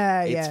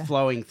 Yeah, It's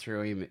flowing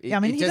through him.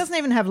 He doesn't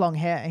even have long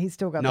hair. He's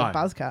still got the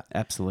buzz cut.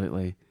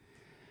 Absolutely.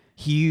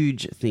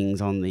 Huge things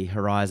on the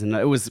horizon.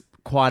 It was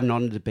quite an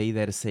honour to be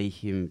there to see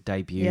him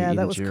debut in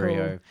that was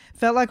Jurio. Cool.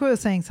 Felt like we were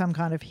seeing some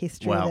kind of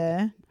history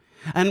there.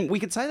 And we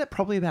could say that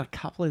probably about a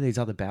couple of these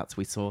other bouts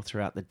we saw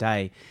throughout the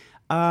day.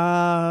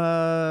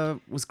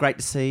 Was great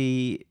to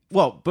see.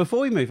 Well, before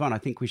we move on, I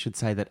think we should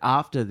say that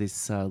after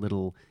this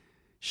little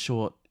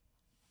short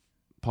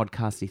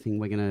podcasty thing,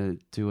 we're going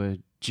to do a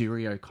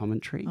Jurio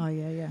commentary. Oh,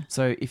 yeah.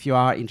 So if you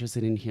are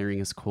interested in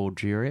hearing us call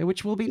Jurio,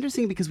 which will be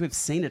interesting because we've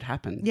seen it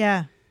happen.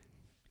 Yeah.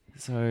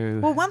 So...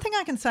 Well, one thing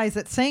I can say is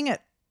that seeing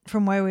it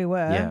from where we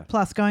were,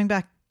 plus going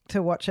back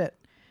to watch it,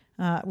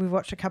 we've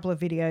watched a couple of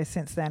videos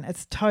since then.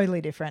 It's totally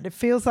different. It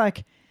feels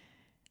like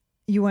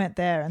you weren't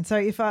there. And so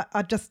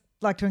I'd just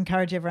like to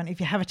encourage everyone,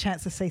 if you have a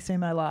chance to see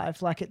Sumo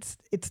live, like it's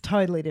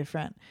totally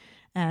different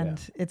and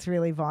it's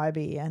really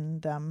vibey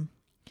and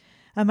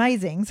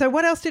amazing. So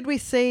what else did we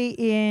see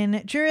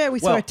in Jurio? We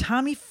saw a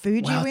Tami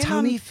Fuji win.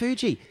 Tami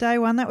Fuji. Day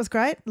one. That was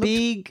great. Looked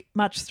big.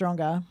 Much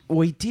stronger.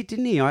 We did,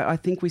 didn't he? I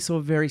think we saw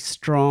a very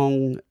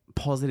strong,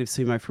 positive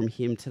sumo from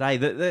him today.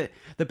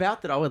 The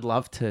bout that I would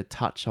love to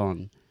touch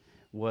on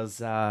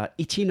was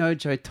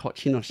Ichinojo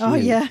Tochinoshin. Oh,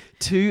 yeah.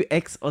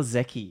 2x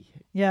Ozeki.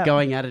 Yeah.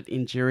 Going at it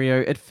in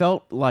Jurio. It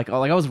felt like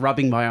I was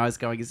rubbing my eyes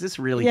going, is this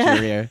really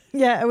Jurio?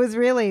 Yeah, it was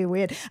really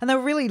weird. And they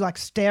were really like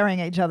staring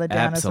each other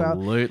down as well.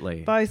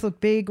 Absolutely. Both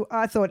looked big.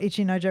 I thought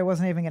Ichinojo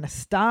wasn't even going to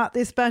start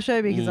this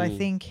basho because I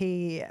think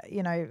he,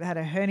 had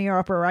a hernia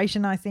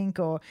operation, I think,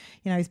 or,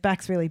 his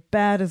back's really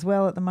bad as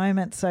well at the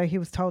moment. So he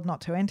was told not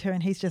to enter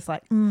and he's just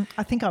like,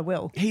 I think I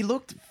will. He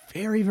looked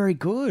very, very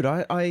good.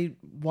 I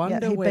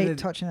wonder he whether...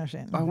 beat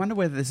Tochinoshin. I wonder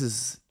whether this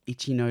is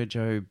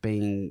Ichinojo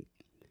being...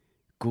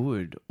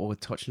 good or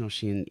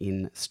Tochinoshin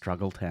in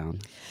Struggle Town.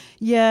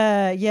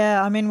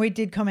 Yeah. I mean, we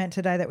did comment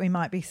today that we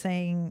might be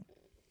seeing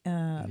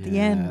the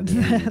end.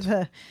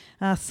 The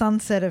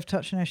sunset of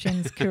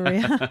Tochinoshin's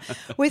career.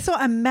 We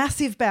saw a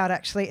massive bout,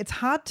 actually. It's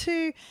hard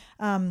to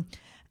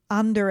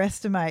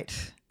overestimate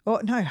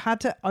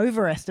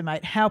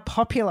how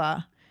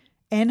popular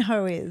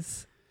Enho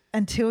is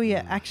until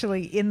you're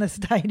actually in the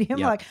stadium.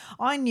 Yep. Like,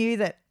 I knew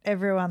that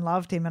everyone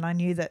loved him and I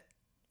knew that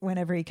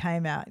whenever he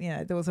came out,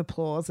 there was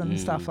applause and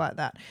stuff like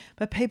that.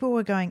 But people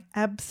were going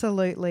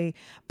absolutely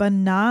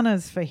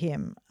bananas for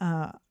him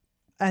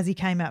as he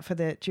came out for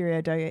the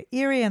Jurio Doyo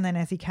Iri and then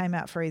as he came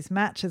out for his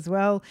match as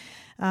well.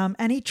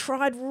 And he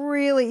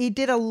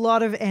did a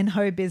lot of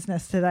Enho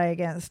business today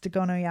against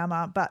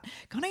Gonoyama, but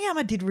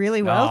Gonoyama did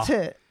really well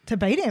to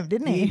beat him,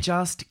 didn't he? He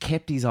just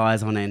kept his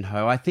eyes on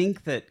Enho. I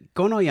think that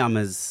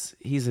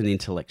he's an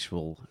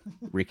intellectual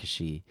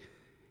Rikishi.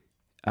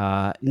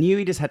 Knew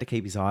he just had to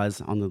keep his eyes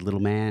on the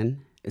little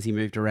man as he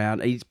moved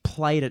around. He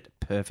played it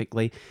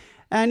perfectly.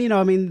 And,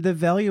 the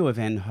value of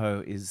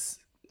Enho is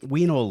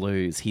win or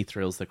lose, he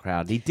thrills the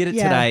crowd. He did it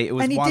today. It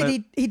was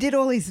he did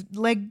all his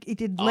leg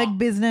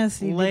business,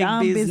 he did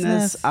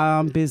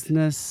arm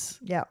business.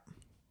 Yep.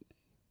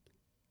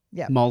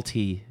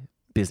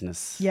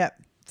 Multi-business.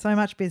 Yep. So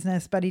much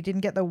business, but he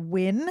didn't get the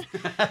win.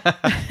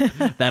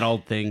 That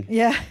old thing.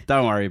 Yeah.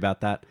 Don't worry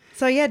about that.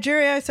 So,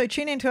 Jurio. So,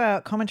 tune into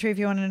our commentary if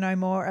you want to know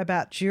more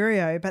about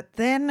Jurio. But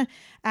then,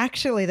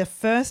 actually, the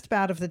first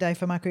bout of the day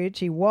for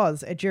Makuuchi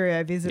was a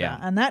Jurio visitor. Yeah.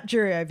 And that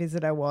Jurio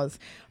visitor was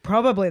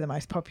probably the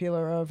most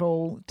popular of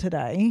all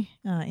today,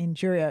 in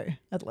Jurio,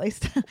 at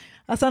least,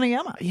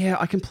 Asanoyama. Yeah,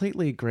 I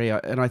completely agree.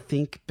 And I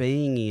think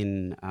being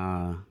in...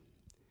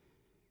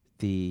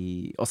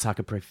 the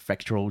Osaka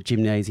Prefectural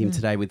Gymnasium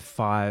today with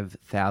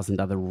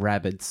 5,000 other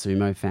rabid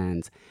sumo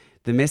fans.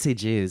 The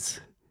message is,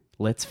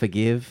 let's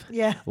forgive,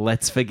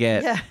 let's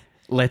forget,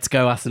 let's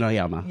go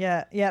Asanoyama.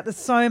 Yeah, there's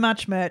so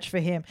much merch for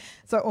him.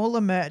 So all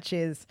the merch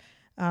is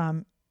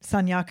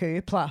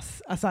Sanyaku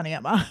plus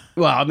Asanoyama.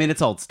 Well,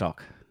 it's old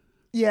stock.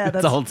 Yeah,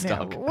 that's old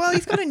stock. Well,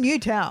 he's got a new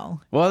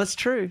towel. Well, that's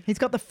true. He's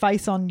got the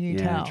face on new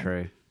towel. Yeah,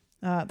 true.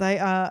 They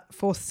are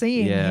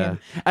foreseeing him.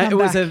 It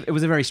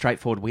was a very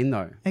straightforward win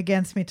though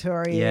against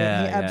Mittori. He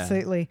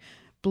absolutely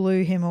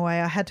blew him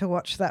away. I had to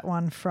watch that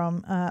one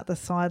from the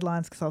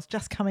sidelines because I was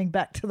just coming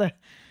back to the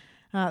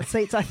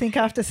seats. I think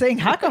after seeing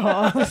Hakuho,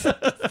 I was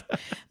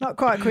not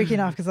quite quick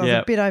enough because I was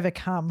a bit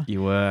overcome.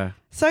 You were.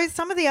 So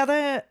some of the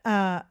other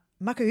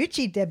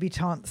Makuuchi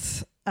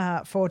debutantes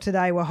for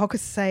today were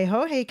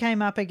Hokuseiho. He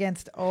came up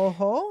against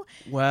Oho.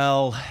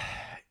 Well,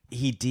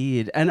 he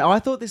did. And I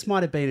thought this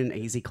might have been an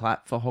easy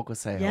clap for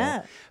Hokuseiho.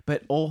 Yeah.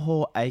 But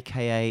Oho,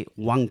 a.k.a.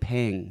 Wang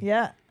Peng,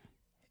 Yeah.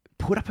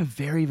 put up a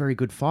very, very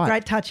good fight.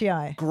 Great touchy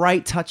eye.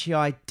 Great touchy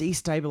eye,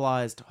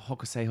 destabilised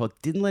Hokuseiho,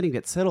 didn't let him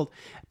get settled.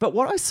 But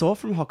what I saw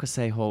from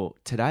Hokuseiho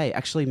today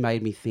actually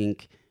made me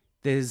think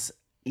there's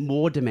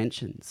more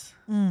dimensions.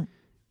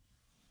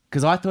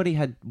 Because I thought he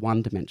had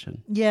one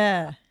dimension.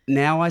 Yeah.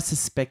 Now I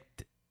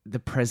suspect the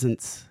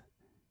presence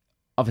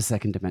of a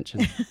second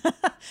dimension.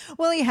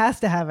 Well, he has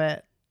to have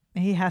it.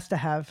 He has to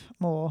have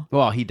more.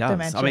 Well, he does.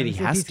 Dimensions I mean, he if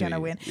has he's to. going to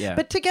win. Yeah.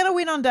 But to get a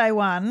win on day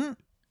one,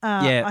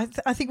 Yeah.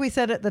 I think we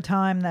said at the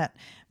time that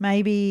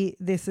maybe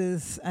this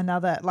is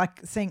another,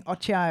 like seeing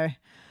Ochio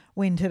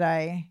win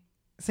today,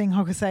 seeing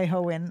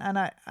Hokuseiho win. And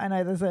I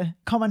know there's a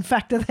common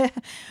factor there,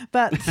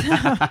 but,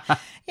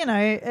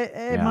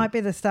 it might be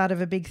the start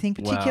of a big thing,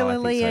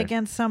 particularly so.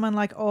 against someone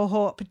like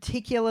Oho,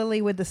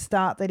 particularly with the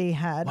start that he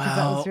had, because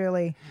that was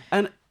really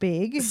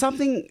big.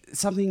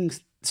 Something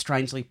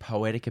strangely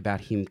poetic about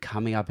him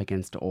coming up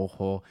against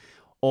Oho.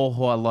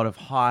 Oho, a lot of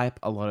hype,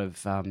 a lot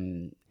of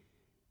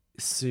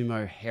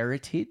sumo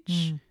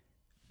heritage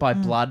by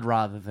blood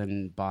rather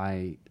than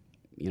by,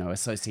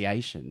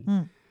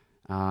 association.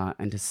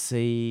 And to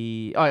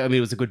see, I mean,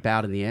 it was a good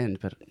bout in the end,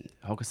 but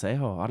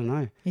Hokuseiho, I don't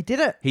know. He did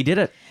it. He did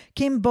it.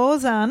 Kim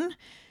Bozan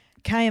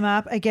came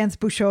up against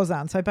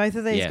Bushozan. So both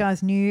of these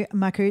guys knew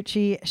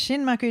Makuuchi.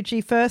 Shin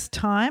Makuuchi, first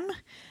time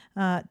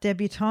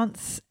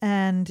debutantes,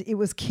 and it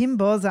was Kim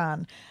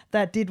Bozan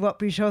that did what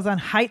Bushozan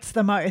hates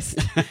the most.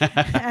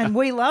 And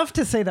we love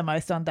to see the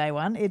most on day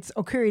one. It's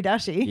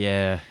Okuridashi.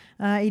 Yeah.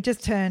 He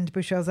just turned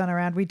Bushozan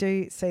around. We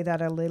do see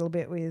that a little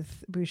bit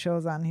with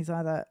Bushozan. He's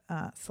either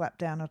slapped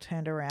down or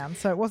turned around.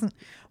 So it wasn't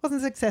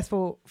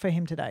successful for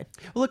him today.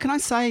 Well, look, can I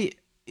say,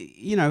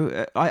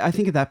 I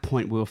think at that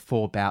point we were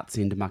 4 bouts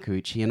into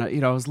Makuuchi,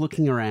 and I was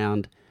looking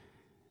around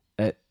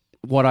at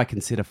what I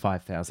consider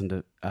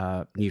 5,000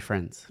 new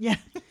friends. Yeah.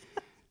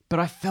 But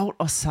I felt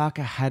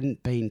Osaka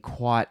hadn't been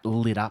quite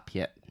lit up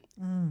yet.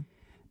 And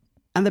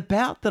the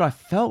bout that I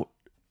felt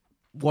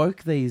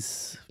woke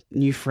these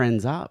new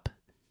friends up,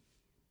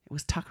 it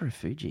was Takara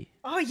Fuji.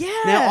 Oh,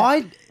 yeah.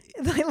 Now,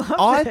 They loved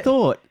I it.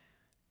 thought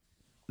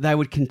they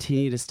would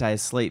continue to stay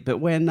asleep, but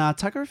when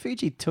Takara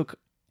Fuji took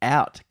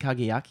out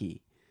Kageaki,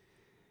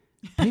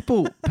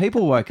 people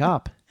woke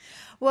up.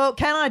 Well,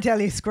 can I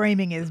tell you,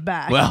 screaming is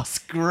back. Well,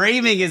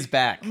 screaming is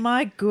back.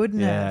 My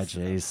goodness.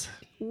 Yeah, jeez.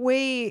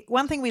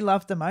 One thing we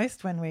love the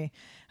most when we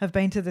have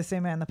been to the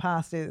sumo in the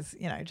past is,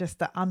 just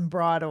the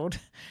unbridled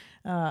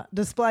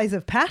displays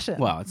of passion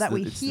that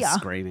we hear. The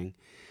screaming.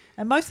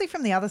 And mostly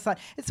from the other side.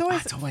 It's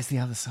always the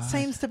other side.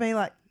 Seems to be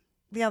like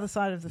the other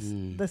side of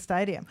the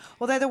stadium.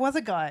 Although there was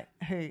a guy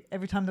who,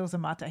 every time there was a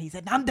mata, he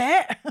said, "Nande."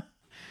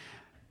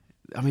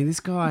 I mean, this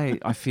guy,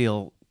 I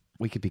feel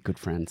we could be good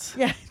friends.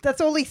 Yeah,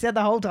 that's all he said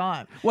the whole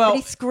time. Well, but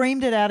he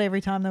screamed it out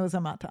every time there was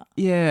a mata.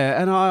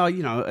 Yeah, and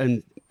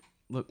and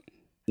look,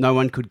 no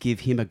one could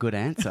give him a good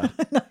answer.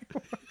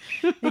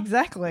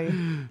 Exactly.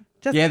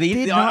 Just I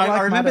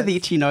like remember matas. the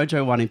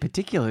Ichinojo one in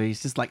particular.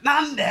 He's just like,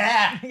 "Nande."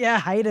 Yeah,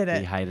 hated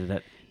it. He hated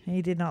it.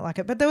 He did not like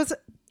it. But there was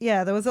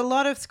a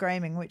lot of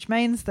screaming, which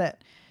means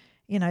that,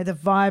 the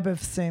vibe of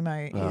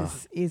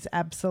sumo is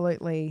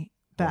absolutely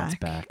back. It's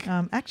back.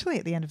 Actually,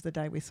 at the end of the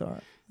day, we saw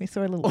it. We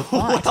saw a little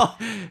fight.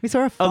 We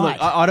saw a fight. Oh, look,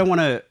 I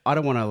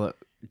don't want to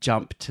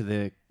jump to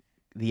the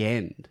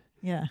end.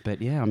 Yeah.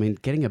 But yeah, I mean,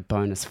 getting a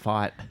bonus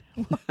fight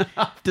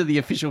after the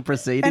official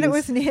proceedings. And it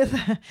was near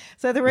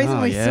so the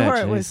reason we saw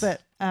it geez. was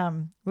that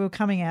we were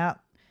coming out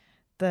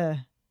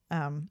the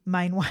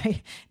main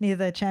way near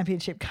the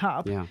Championship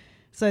Cup. Yeah.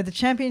 So the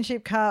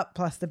Championship Cup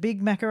plus the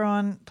big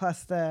macaron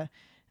plus the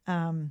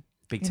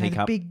Big the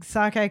teacup. big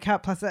sake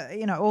cup plus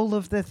all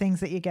of the things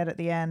that you get at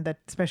the end, the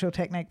special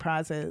technique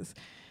prizes,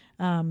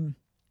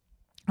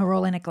 are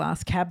all in a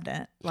glass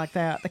cabinet like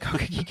they are at the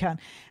Kokugikan.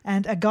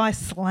 And a guy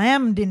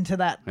slammed into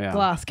that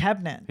glass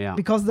cabinet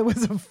because there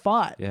was a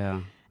fight.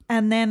 Yeah.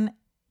 And then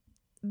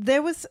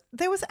there was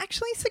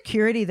actually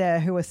security there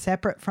who were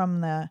separate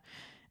from the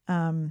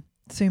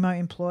sumo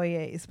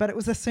employees, but it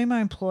was the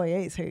sumo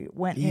employees who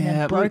went in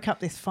and broke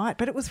up this fight.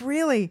 But it was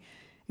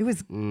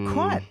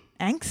quite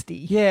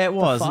angsty. Yeah, it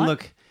was. the And fight.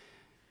 look,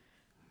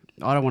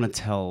 I don't want to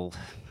tell,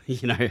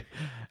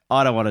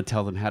 I don't want to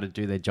tell them how to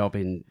do their job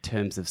in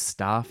terms of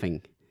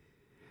staffing.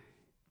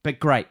 But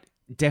great.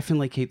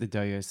 Definitely keep the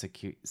dojo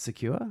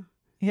secure.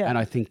 Yeah. And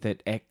I think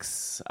that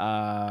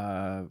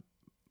Makuuchi,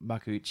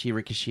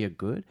 Rikishi are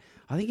good.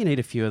 I think you need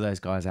a few of those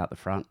guys out the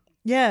front.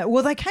 Yeah,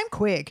 well, they came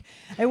quick.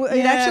 It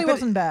actually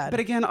wasn't bad. But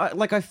again,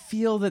 I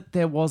feel that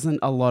there wasn't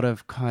a lot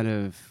of kind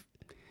of,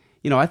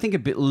 I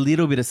think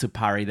little bit of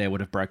Supari there would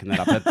have broken that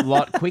up a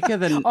lot quicker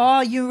than.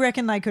 Oh, you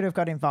reckon they could have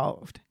got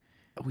involved?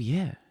 Oh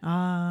yeah.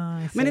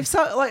 I mean, if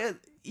so,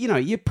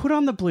 you put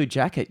on the blue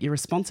jacket. Your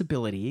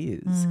responsibility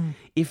is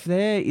if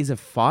there is a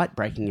fight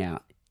breaking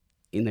out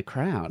in the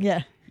crowd.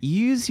 Yeah.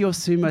 Use your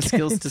sumo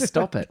skills to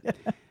stop it.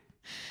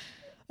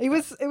 It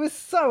was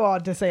so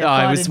odd to see a Oh,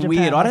 fight it was in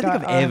weird. Japan. I don't think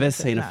I've ever haven't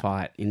seen a no.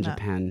 fight in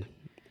Japan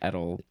at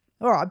all.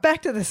 All right,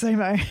 back to the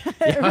sumo.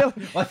 Well,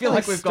 I feel really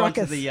like we've gone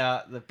struck to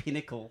us. the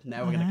pinnacle.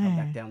 Now we're going to come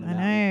back down the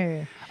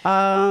mountain.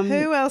 I know.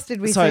 Who else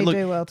did we see look,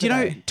 do well do you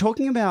today? know,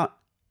 talking about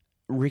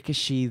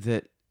Ricochet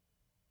that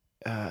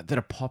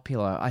are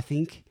popular, I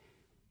think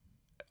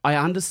I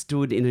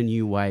understood in a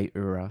new way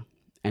Ura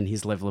and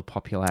his level of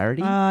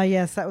popularity. Ah,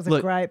 yes, that was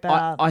a great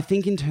bout. I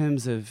think in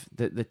terms of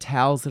the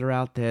towels that are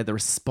out there, the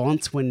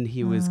response when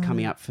he was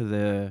coming up for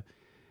the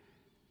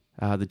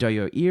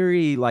Doyo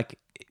Iri, like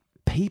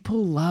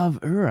people love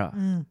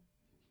Ura.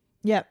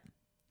 Yep.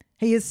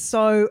 He is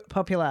so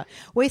popular.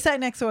 We sat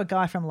next to a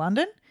guy from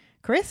London,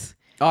 Chris.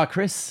 Oh,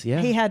 Chris,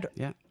 yeah. He had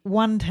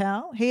one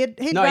towel. He had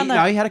he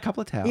had a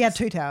couple of towels. He had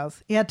two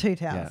towels. Yeah.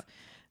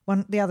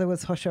 The other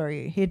was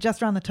Hoshoryu. He had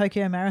just run the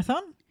Tokyo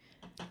Marathon.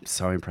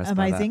 So impressed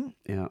Amazing.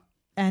 by that. Yeah.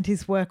 And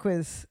his work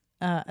was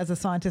as a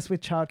scientist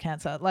with child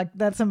cancer. Like,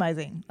 that's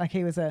amazing. Like,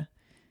 he was a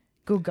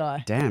good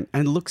guy. Damn.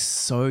 And looks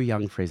so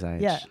young for his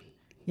age.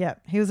 Yeah,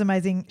 he was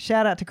amazing.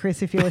 Shout out to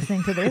Chris if you're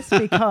listening to this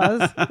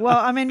because, well,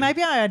 I mean,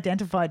 maybe I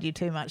identified you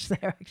too much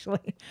there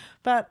actually.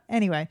 But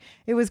anyway,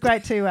 it was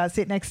great to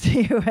sit next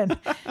to you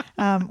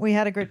and we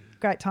had a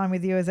great time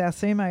with you as our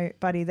sumo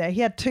buddy there. He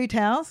had two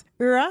towels,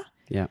 Ura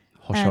and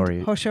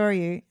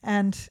Hoshoryu.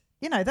 And,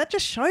 you know, that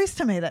just shows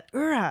to me that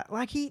Ura,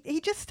 like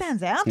he just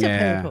stands out to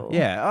people.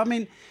 Yeah, I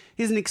mean,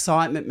 he's an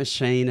excitement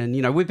machine and,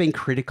 you know, we've been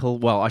critical.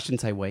 Well, I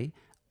shouldn't say we.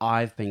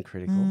 I've been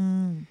critical.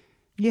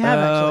 You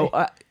have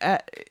actually.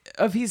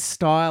 Of his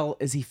style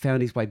as he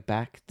found his way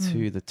back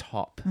to the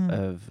top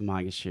of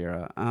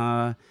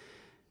Maegashira.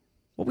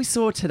 What we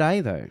saw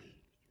today, though,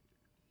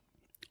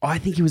 I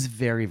think he was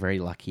very, very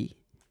lucky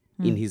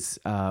in his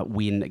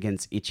win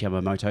against Ichi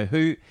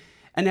Yamamoto,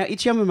 and now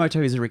Ichi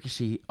Yamamoto is a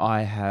Ricochet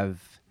I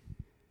have,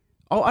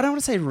 I don't want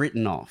to say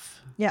written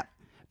off. Yeah.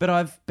 But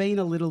I've been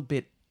a little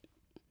bit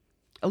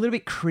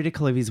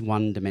critical of his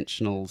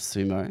one-dimensional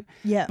sumo.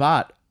 Yeah.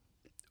 But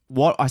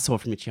what I saw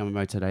from Ichi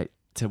Yamamoto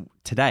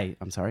today,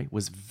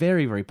 was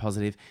very, very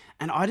positive.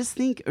 And I just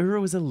think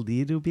Ura was a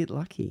little bit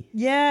lucky.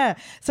 Yeah.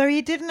 So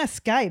he didn't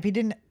escape. He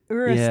didn't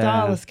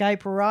Ura-style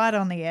escape right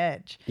on the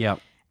edge. Yeah.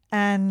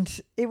 And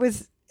it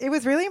was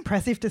really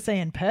impressive to see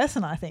in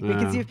person, I think,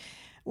 because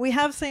we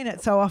have seen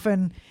it so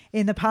often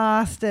in the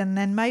past and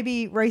then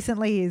maybe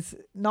recently he's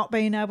not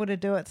been able to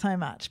do it so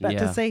much. But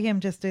to see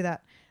him just do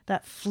that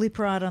flip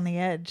right on the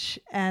edge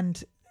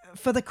and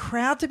for the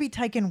crowd to be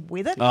taken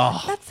with it,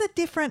 that's a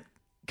different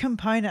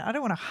component. I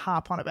don't want to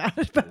harp on about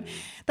it, but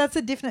that's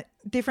a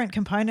different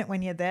component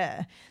when you're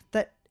there,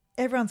 that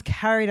everyone's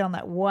carried on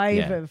that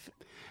wave of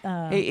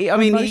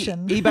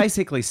emotion. He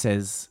basically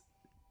says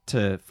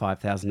to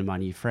 5,000 of my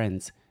new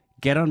friends,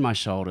 get on my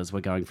shoulders,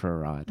 we're going for a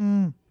ride.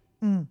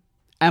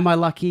 Am I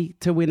lucky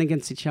to win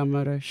against Ichi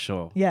Yamamoto?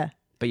 Sure. Yeah.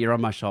 But you're on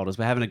my shoulders.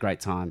 We're having a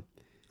great time.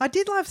 I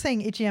did love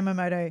seeing Ichi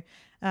Yamamoto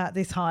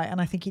this high, and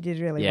I think he did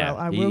really well.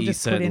 I will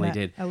just put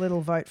in a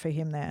little vote for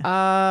him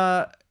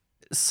there.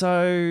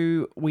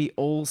 So we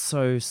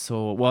also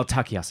saw,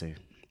 Takeyasu.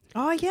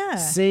 Oh, yeah.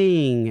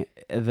 Seeing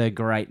the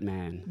great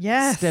man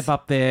step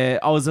up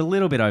there, I was a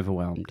little bit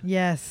overwhelmed.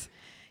 Yes.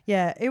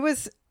 Yeah, it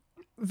was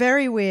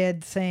very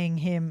weird seeing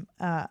him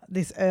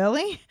this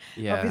early.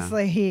 Yeah.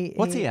 Obviously,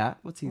 What's he at?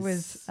 What's his...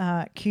 was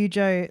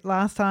Kyujo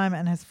last time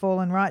and has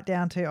fallen right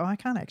down to, I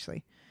can't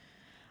actually...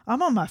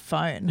 I'm on my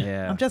phone.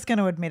 Yeah. I'm just going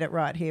to admit it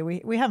right here.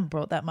 We haven't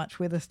brought that much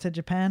with us to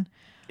Japan.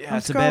 Yeah,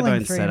 it's a bare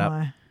bones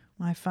setup.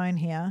 My phone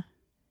here.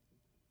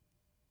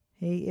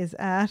 He is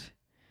at...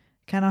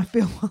 Can I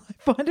feel while I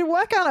find it?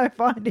 Why can't I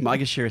find it?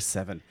 Maegashira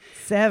 7.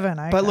 7,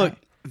 okay. But look,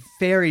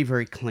 very,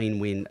 very clean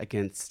win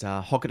against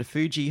Hokuto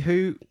Fuji,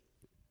 who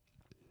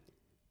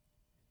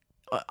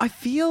I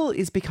feel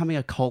is becoming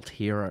a cult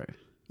hero.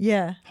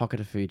 Yeah.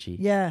 Hokuto Fuji.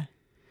 Yeah.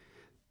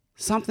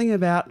 Something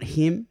about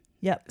him.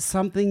 Yep.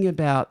 Something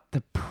about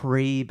the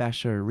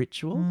pre-basho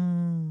ritual.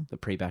 The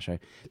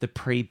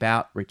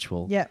pre-bout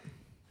ritual. Yep.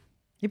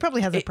 He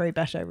probably has a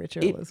pre-basho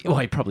ritual as well.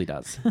 Well, he probably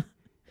does.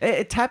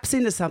 It taps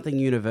into something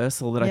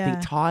universal that I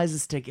think ties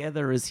us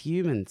together as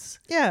humans.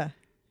 Yeah.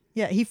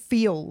 Yeah, he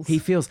feels.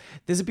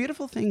 There's a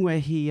beautiful thing where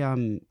he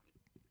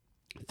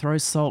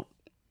throws salt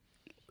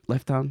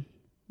left arm,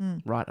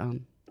 right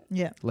arm,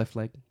 left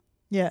leg,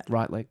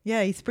 right leg.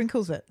 Yeah, he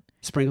sprinkles it.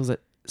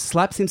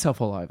 Slaps himself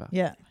all over.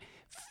 Yeah.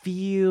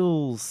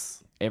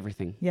 Feels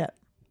everything. Yeah.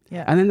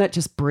 Yeah. And then that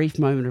just brief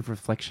moment of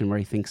reflection where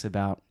he thinks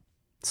about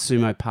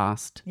sumo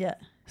past,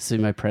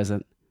 sumo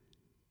present.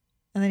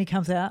 And then he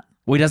comes out.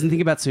 Well, he doesn't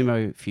think about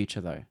sumo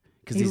future though,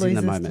 because he's in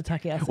the moment. To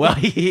Takeyasu.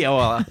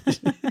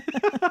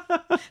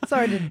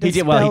 Sorry to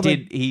dispel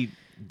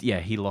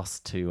he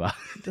lost to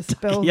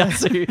dispel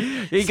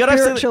Takeyasu. He got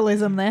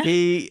spiritualism there.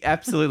 He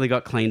absolutely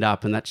got cleaned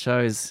up, and that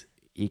shows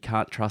you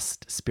can't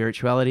trust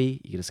spirituality.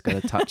 You just got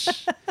to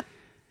touch.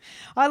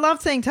 I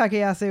loved seeing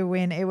Takayasu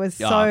win. It was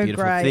Oh, so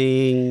beautiful great.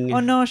 thing.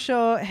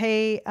 Onosho,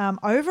 he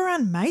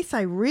overran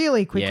Meisei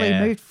really quickly,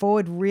 Yeah. moved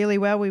forward really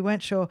well. We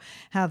weren't sure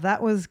how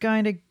that was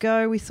going to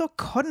go. We saw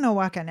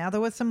Kotonowaka. Now,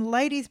 there were some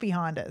ladies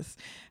behind us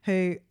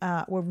who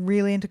were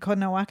really into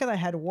Kotonowaka. They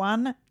had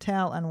one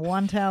towel and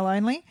one towel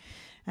only,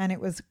 and it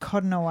was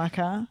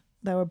Kotonowaka.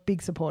 They were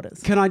big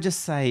supporters. Can I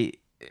just say,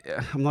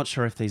 I'm not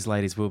sure if these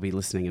ladies will be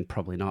listening, and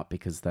probably not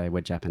because they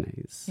were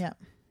Japanese. Yeah.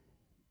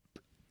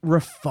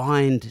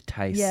 Refined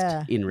taste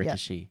Yeah. in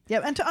rikishi.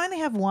 Yep, and to only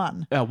have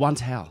one. One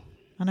towel.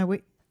 I know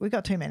we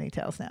got too many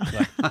towels now.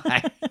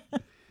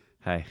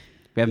 Hey,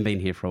 we haven't been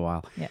here for a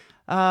while.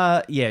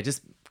 Yeah.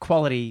 Just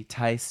quality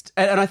taste.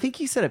 And I think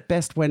you said it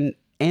best when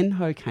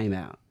Enho came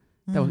out.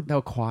 They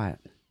were quiet.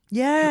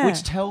 Yeah.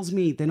 Which tells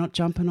me they're not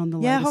jumping on the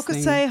yeah, latest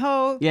thing.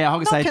 Hokuseiho. Yeah,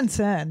 Hokusei. Not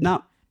concerned.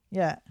 No.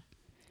 Yeah.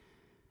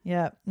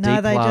 Yeah. No,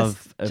 Deep they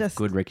love of just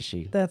good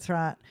rikishi. That's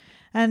right.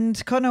 And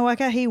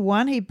Kotonowaka, he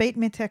won. He beat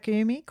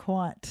Mitakumi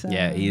quite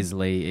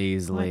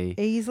Easily. quite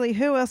easily.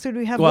 Who else did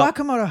we have? Well-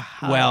 Wakamoto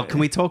Haru. Well, can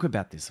we talk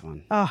about this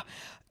one?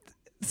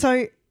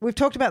 So we've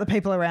talked about the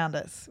people around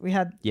us. We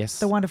had Yes.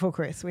 the wonderful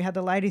Chris. We had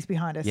the ladies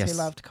behind us Yes. who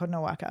loved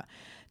Kotonowaka.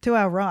 To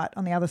our right,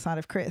 on the other side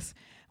of Chris,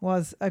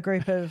 was a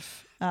group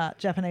of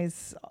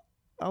Japanese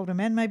older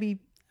men, maybe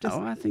just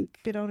I think,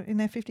 a bit older, in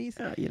their 50s.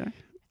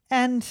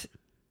 And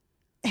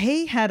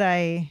he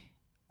had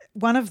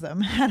one of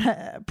them had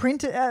a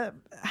printed,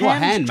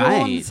 hand-drawn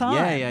handmade.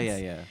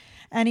 signs. Yeah.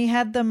 And he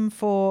had them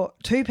for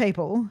two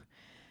people.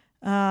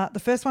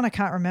 The first one I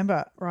can't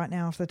remember right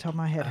now off the top of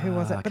my head. Who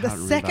was it? I But the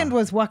can't second remember.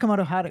 was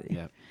Wakamoto Haru.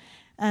 Yeah.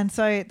 And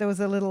so there was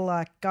a little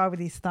guy with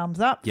his thumbs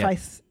up, Yep.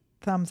 face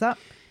thumbs up.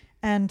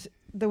 And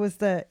there was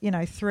the,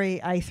 three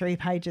A3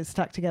 pages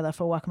stuck together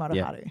for Wakamoto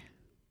Yep. Haru.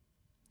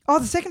 Oh,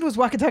 the second was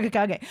Wakataka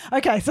Kage.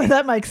 Okay, so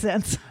that makes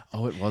sense.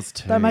 Oh, it was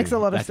too. That makes a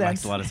lot of That sense.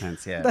 makes a lot of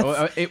sense, yeah. That's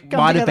Or it come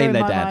might have together been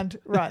their in my dad. mind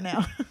right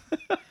now.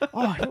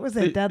 Oh, if it was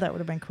their dad, that would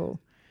have been cool.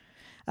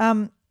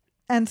 And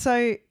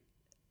so,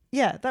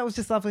 yeah, that was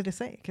just lovely to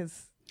see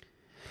because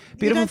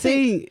Beautiful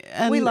thing.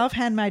 And we love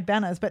handmade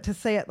banners, but to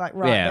see it like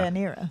right Yeah. there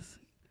near us.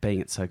 being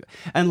it so good.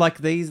 And like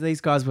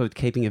these guys were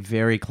keeping a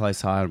very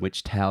close eye on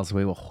which towels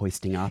we were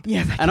hoisting up.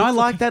 Yeah, they And I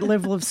like that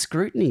level of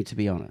scrutiny, to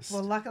be honest.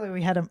 Well, luckily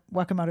we had a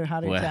Wakamoto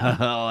Haru towel.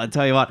 Well, I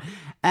tell you what.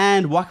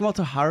 And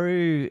Wakamoto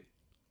Haru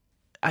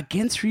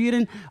against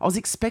Ryuden, I was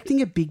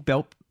expecting a big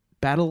belt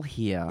battle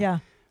here. Yeah.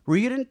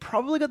 Ryuden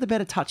probably got the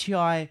better touchy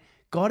eye,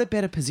 got a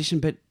better position,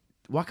 but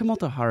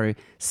Wakamoto Haru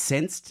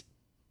sensed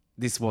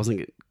he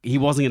wasn't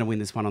going to win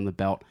this one on the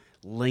belt,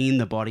 leaned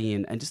the body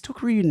in and just took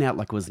Ryuden out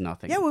like it was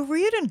nothing. Yeah, well,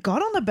 Ryuden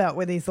got on the belt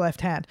with his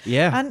left hand.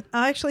 Yeah. And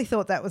I actually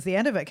thought that was the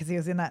end of it because he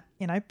was in that,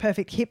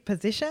 perfect hip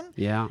position.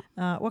 Yeah.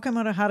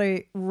 Wakamoto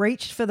Haru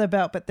reached for the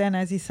belt, but then,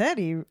 as you said,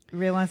 he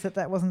realised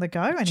that wasn't the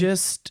go and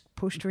Just he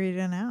pushed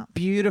Ryuden out.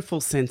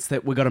 beautiful sense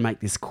that we've got to make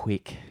this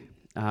quick.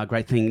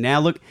 Great thing. Now,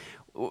 look,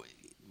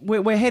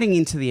 we're heading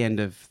into the end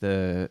of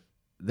the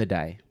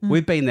day.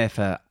 We've been there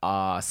for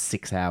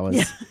 6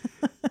 hours.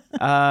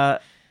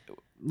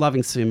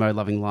 Loving sumo,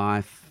 loving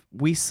life.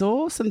 We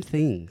saw some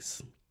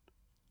things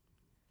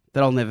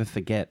that I'll never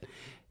forget.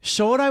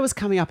 Shodai was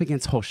coming up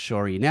against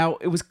Hoshori. Now,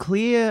 it was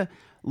clear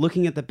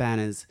looking at the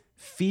banners,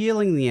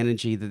 feeling the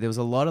energy that there was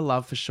a lot of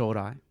love for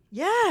Shodai.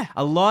 Yeah.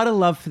 A lot of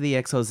love for the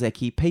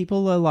ex-Ozeki.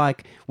 People are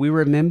like, we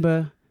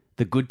remember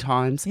the good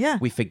times. Yeah.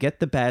 We forget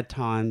the bad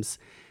times.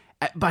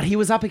 But he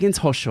was up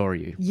against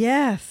Hoshoryu.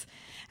 Yes.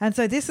 And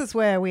so this is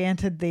where we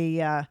entered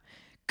the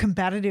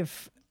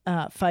combative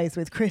phase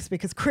with Chris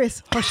because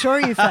Chris,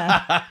 Hoshoryu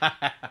fan,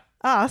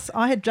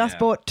 I had just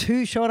bought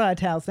 2 Shodai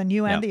towels, the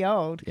new and the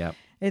old. Yep.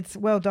 It's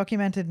well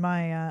documented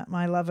my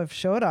my love of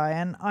Shodai,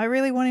 and I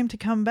really want him to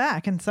come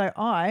back. And so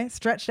I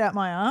stretched out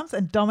my arms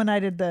and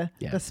dominated the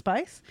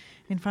space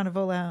in front of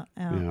all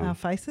our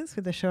faces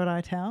with the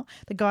Shodai towel.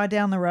 The guy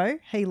down the row,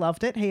 he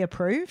loved it. He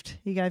approved.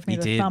 He gave me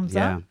the thumbs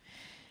up.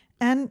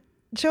 And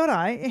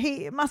Shodai,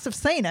 he must have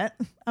seen it.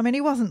 I mean,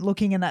 he wasn't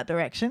looking in that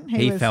direction.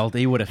 He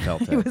would have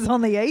felt it. He was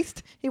on the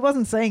east. He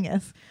wasn't seeing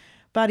us,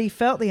 but he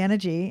felt the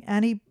energy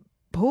and he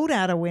pulled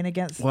out a win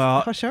against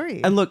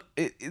Hoshoryu. And look,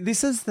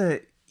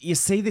 you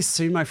see this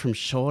sumo from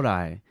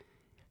Shodai.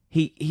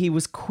 He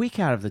was quick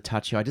out of the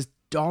touchy. I just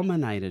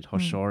dominated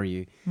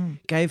Hoshoryu.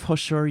 Gave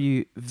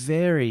Hoshoryu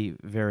very,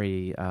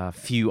 very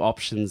few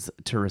options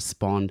to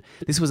respond.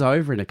 This was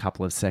over in a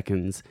couple of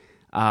seconds.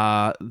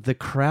 The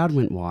crowd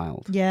went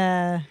wild.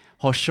 Yeah.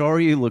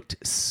 Hoshoryu looked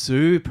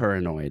super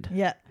annoyed.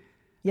 Yeah.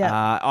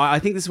 Yeah. I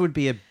think this would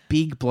be a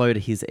big blow to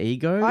his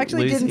ego. I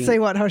actually didn't see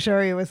what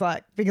Hoshoryu was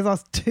like because I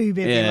was too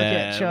busy looking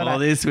at Shodai. Well,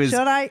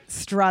 Shodai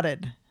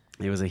strutted.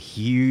 It was a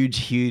huge,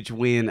 huge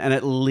win, and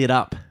it lit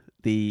up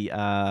the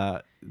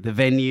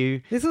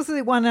venue. This was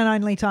the one and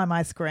only time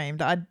I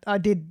screamed. I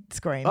did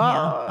scream here.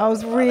 I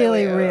was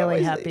really,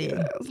 really happy.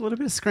 There was a little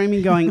bit of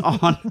screaming going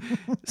on.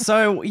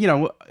 So,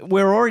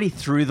 we're already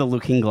through the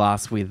looking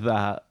glass with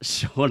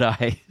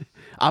Shodai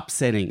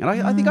upsetting. And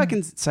I think I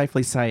can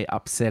safely say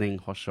upsetting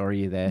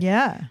Hoshoryu there.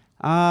 Yeah.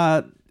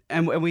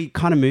 And we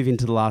kind of move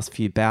into the last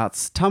few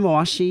bouts.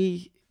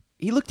 Tomoashi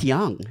he looked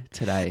young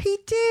today. He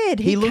did.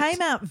 He looked-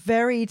 came out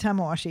very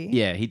Tamawashi.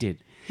 Yeah, he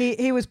did.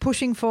 He was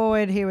pushing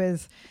forward. He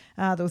was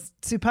there was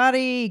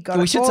Tsupari. Got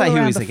We it should all say who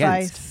around he's the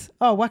against. face.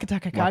 Oh,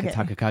 Wakataka Kage.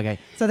 Wakataka Kage.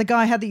 So the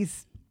guy had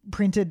these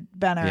printed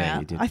banner Yeah, out.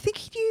 he did. I think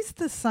he used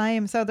the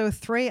same. So there were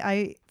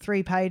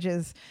three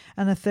pages,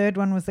 and the third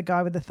one was the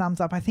guy with the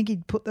thumbs up. I think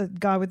he'd put the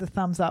guy with the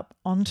thumbs up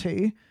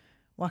onto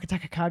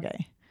Wakataka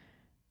Kage.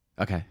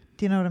 Okay.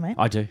 Do you know what I mean?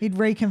 I do. He'd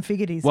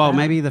reconfigured his. Well, banner.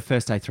 maybe the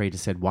first A3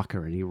 just said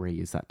Waka and he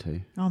reused that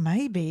too. Oh,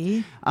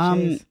 maybe.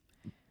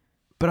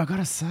 But I got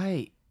to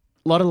say,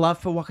 a lot of love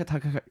for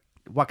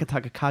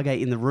Wakataka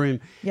Kage in the room.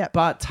 Yep.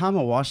 But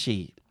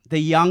Tamawashi, the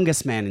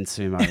youngest man in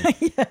sumo,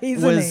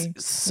 Isn't was he?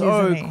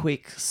 so Isn't he?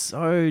 quick,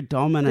 so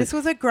dominant. This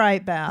was a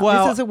great bout.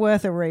 Well, this is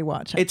worth a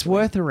rewatch. It's actually.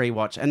 worth a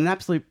rewatch and an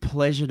absolute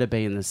pleasure to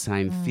be in the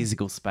same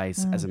physical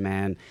space as a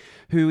man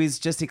who is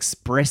just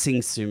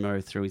expressing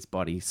sumo through his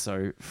body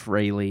so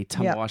freely.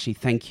 Tamawashi,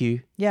 thank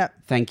you. Yep.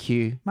 Thank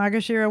you.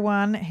 Magashira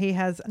won. He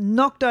has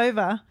knocked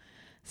over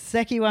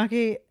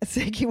Sekiwake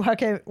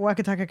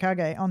Wakataka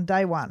Kage on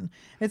day one.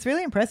 It's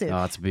really impressive.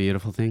 Oh, it's a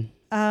beautiful thing.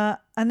 And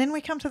then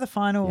we come to the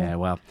final Yeah,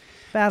 well.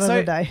 bout of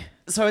the day.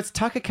 So it's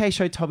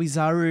Takakeisho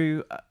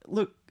Tobizaru.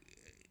 Look,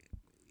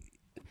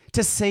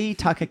 to see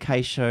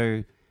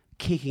Takakeisho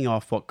kicking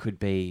off what could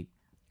be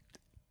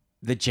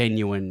the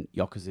genuine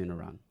Yokozuna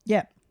run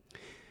Yep.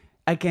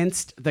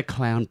 against the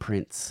Clown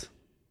Prince,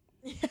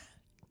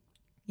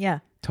 Yeah.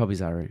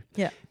 Tobizaru.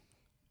 Yeah.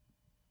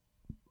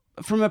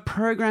 From a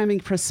programming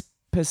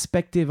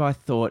perspective, I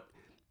thought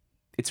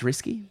it's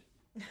risky.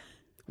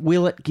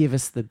 Will it give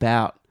us the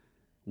bout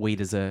we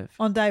deserve?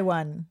 On day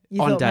one.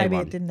 You On thought day maybe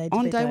one. it didn't need to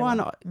On be day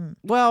one.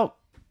 Well,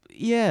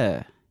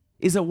 yeah.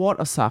 Is it what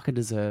Osaka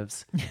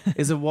deserves?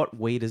 Is it what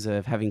we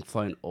deserve, having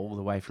flown all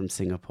the way from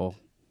Singapore?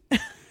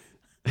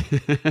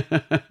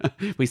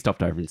 We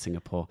stopped over in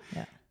Singapore.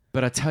 Yeah.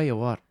 But I tell you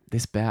what,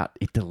 this bout,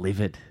 it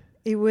delivered.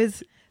 It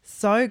was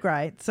so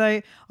great.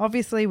 So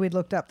obviously we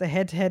looked up the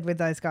head-to-head with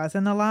those guys,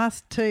 and the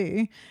last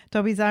two,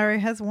 Tobizaru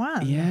has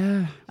won.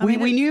 Yeah. We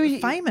knew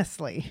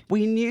famously.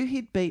 We knew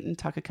he'd beaten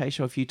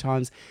Takakeisho a few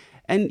times.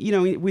 And, you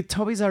know, with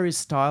Tobizaru's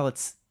style,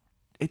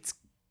 it's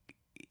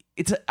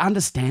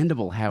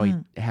understandable how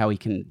he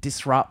can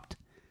disrupt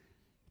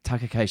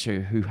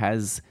Takakeisho, who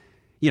has,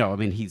 you know, I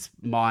mean, his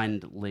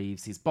mind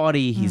leaves his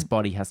body. His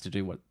body has to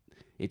do what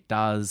it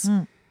does.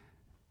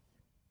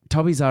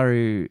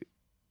 Tobizaru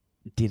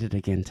did it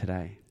again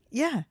today.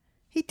 Yeah,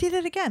 he did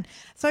it again.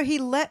 So he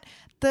let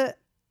the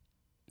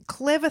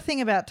clever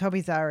thing about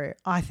Tobizaru,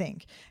 I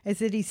think, is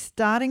that he's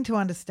starting to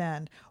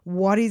understand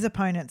what his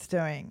opponent's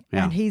doing,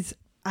 and he's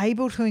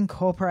able to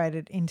incorporate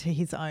it into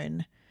his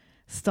own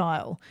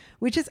style,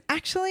 which is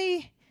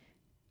actually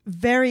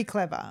very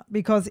clever,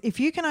 because if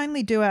you can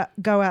only go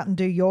out and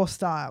do your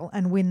style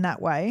and win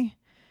that way,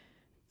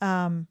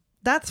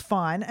 that's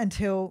fine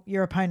until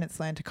your opponents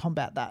learn to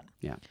combat that.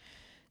 Yeah.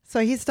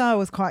 So his style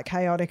was quite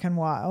chaotic and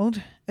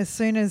wild. As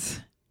soon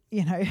as,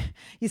 you know,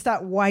 you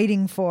start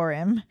waiting for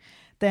him,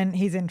 then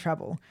he's in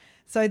trouble.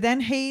 So then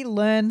he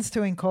learns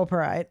to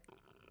incorporate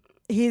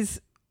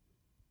his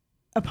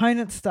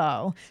opponent's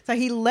style. So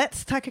he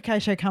lets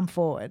Takakeisho come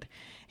forward.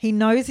 He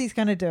knows he's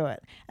going to do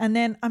it. And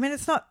then, I mean,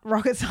 it's not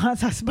rocket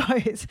science, I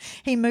suppose.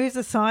 He moves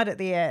aside at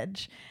the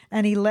edge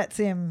and he lets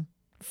him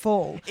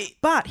fall.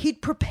 But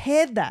he'd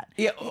prepared that.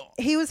 Yeah.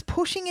 He was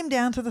pushing him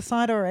down to the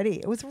side already.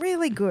 It was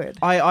really good.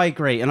 I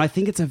agree. And I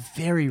think it's a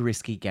very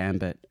risky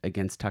gambit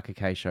against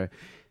Takakeisho.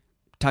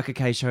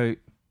 Takakeisho,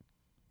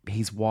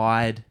 he's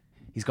wide.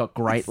 He's got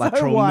great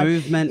lateral wide.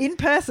 movement. In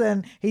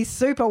person, he's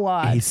super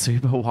wide. He's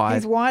super wide.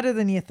 He's wider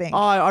than you think.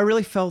 I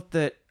really felt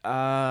that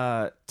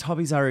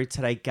Tobizaru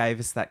today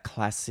gave us that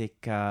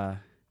classic... I'm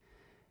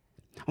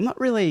not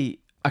really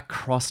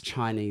across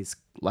Chinese,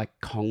 like,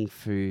 Kung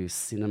Fu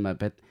cinema,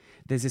 but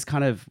there's this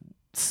kind of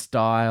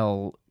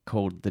style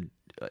called the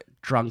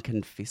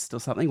drunken fist or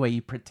something, where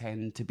you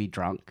pretend to be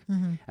drunk,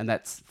 and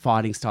that's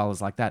fighting style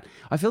is like that.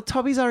 I feel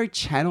Tobizaru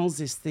channels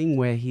this thing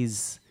where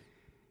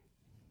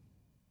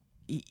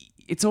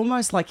it's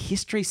almost like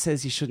history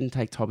says you shouldn't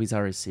take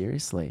Tobizaru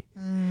seriously,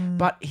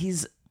 but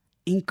he's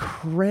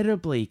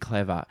incredibly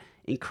clever,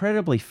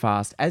 incredibly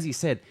fast, as you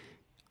said,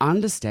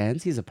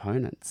 understands his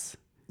opponents.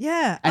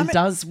 Yeah. And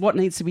does what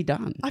needs to be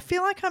done. I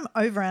feel like I'm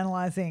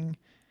overanalyzing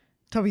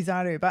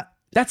Tobizaru, but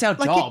that's our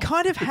like job. you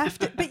kind of have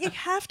to, but you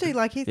have to.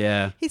 Like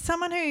he's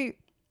someone who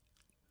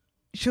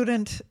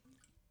shouldn't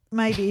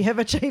maybe have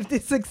achieved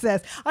this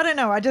success. I don't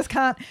know. I just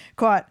can't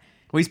quite.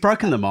 Well, he's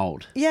broken the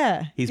mold.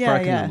 Yeah. He's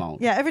broken the mold.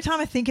 Yeah. Every time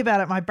I think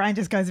about it, my brain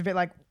just goes a bit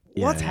like,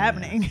 what's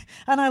happening?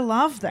 And I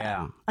love that.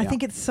 Yeah. I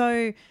think it's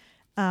so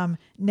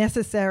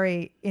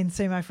necessary in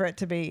sumo for it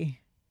to be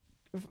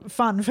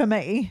fun for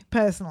me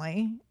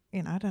personally.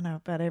 You know, I don't know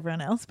about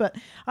everyone else, but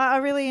I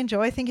really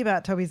enjoy thinking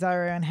about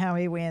Tobizaru and how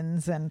he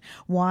wins and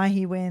why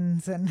he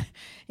wins and,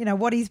 you know,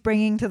 what he's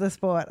bringing to the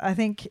sport. I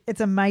think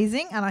it's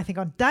amazing. And I think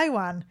on day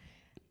one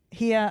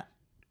here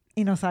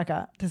in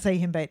Osaka, to see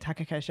him beat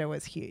Takakeisho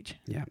was huge.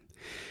 Yeah.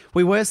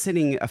 We were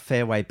sitting a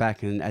fair way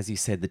back, and as you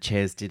said, the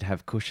chairs did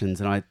have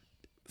cushions, and I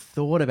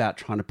thought about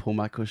trying to pull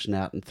my cushion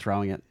out and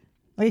throwing it.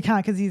 Well, you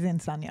can't because he's in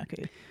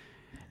Sanyaku.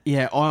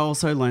 Yeah, I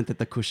also learned that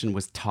the cushion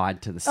was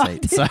tied to the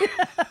seat. So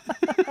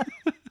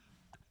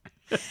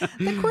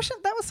the cushion,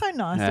 that was so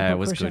nice. yeah, to it put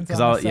was good cushions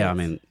because on the I seats.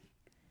 mean,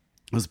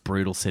 it was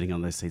brutal sitting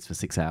on those seats for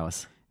 6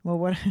 hours. Well,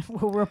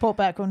 we'll report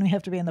back when we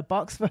have to be in the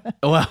box for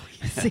Well,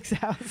 6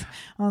 hours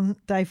on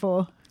day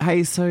 4.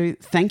 hey, so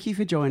thank you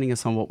for joining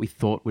us on what we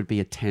thought would be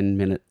a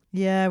 10-minute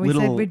Yeah, we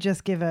said we'd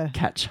just give a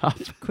catch up.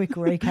 quick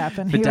recap,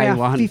 and For here we day are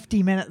 1.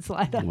 50 minutes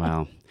later.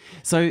 Wow.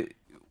 So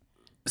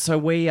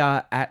we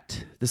are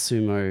at the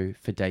Sumo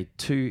for day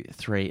 2,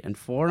 3, and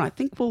 4, and I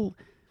think we'll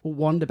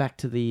wander back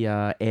to the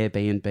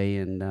Airbnb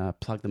and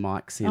plug the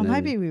mics in. Oh,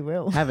 maybe and we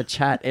will. have a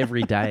chat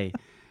every day,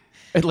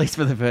 at least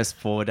for the first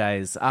 4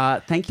 days.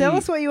 Thank you. Tell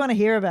us what you want to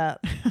hear about.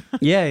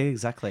 Yeah,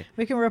 exactly.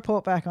 We can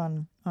report back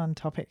on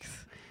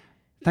topics.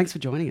 Thanks for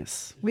joining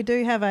us. We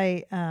do have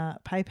a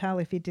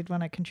PayPal if you did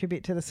want to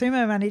contribute to the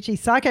Sumo Mainichi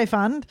Psycho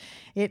Fund.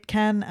 It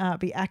can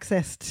be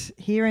accessed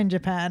here in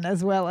Japan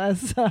as well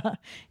as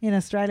in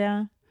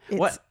Australia.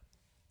 What?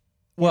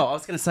 Well, I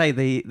was going to say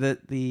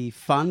the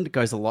fund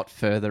goes a lot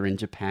further in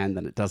Japan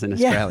than it does in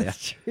Australia. Yeah,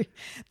 that's true.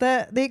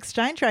 The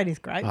exchange rate is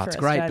great for It's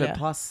Australia. great, but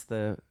plus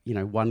the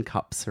 1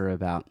 cups are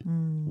about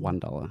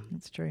 $1.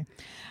 That's true.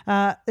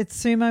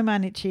 It's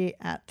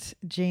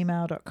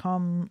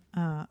sumomanichi@gmail.com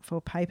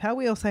for PayPal.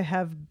 We also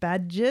have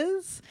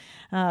badges,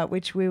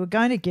 which we were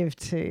going to give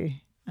to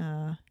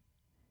To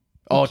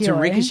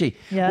Ikioi. Rikishi.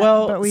 Yeah,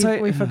 well, but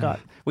we forgot.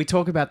 We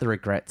talk about the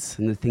regrets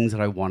and the things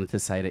that I wanted to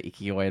say to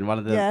Ikioi, and one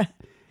of the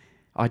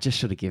I just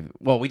should have given.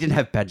 Well, we didn't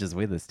have badges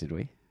with us, did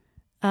we?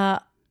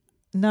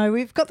 No,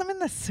 we've got them in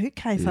the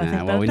suitcase, I Nah,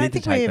 think. well, But we I don't need to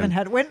think we take even them.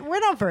 had. We're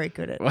not very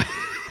good at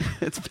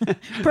It's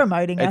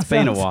promoting it's ourselves.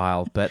 been a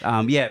while, but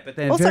but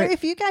they're Also, very.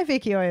 if you gave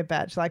Ikioi a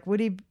badge,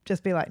 would he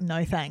just be like,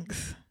 no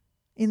thanks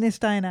in this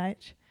day and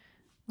age?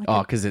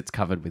 Because it's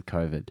covered with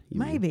COVID. you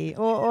mean? Maybe.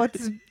 Or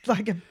it's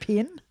like a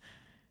pin.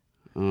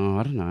 Oh,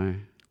 I don't know.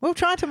 We'll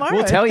try tomorrow.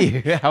 We'll tell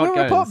you how We'll it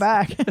goes. report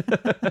back.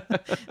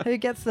 Who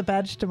gets the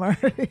badge tomorrow?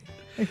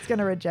 Who's going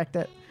to reject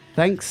it?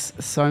 Thanks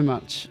so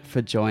much for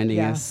joining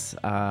Yeah. us.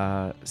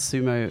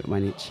 Sumo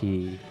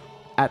Mainichi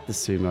at the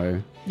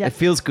Sumo. Yep. It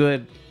feels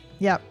good.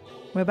 Yep.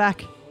 We're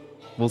back.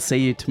 We'll see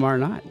you tomorrow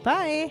night.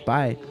 Bye.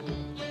 Bye.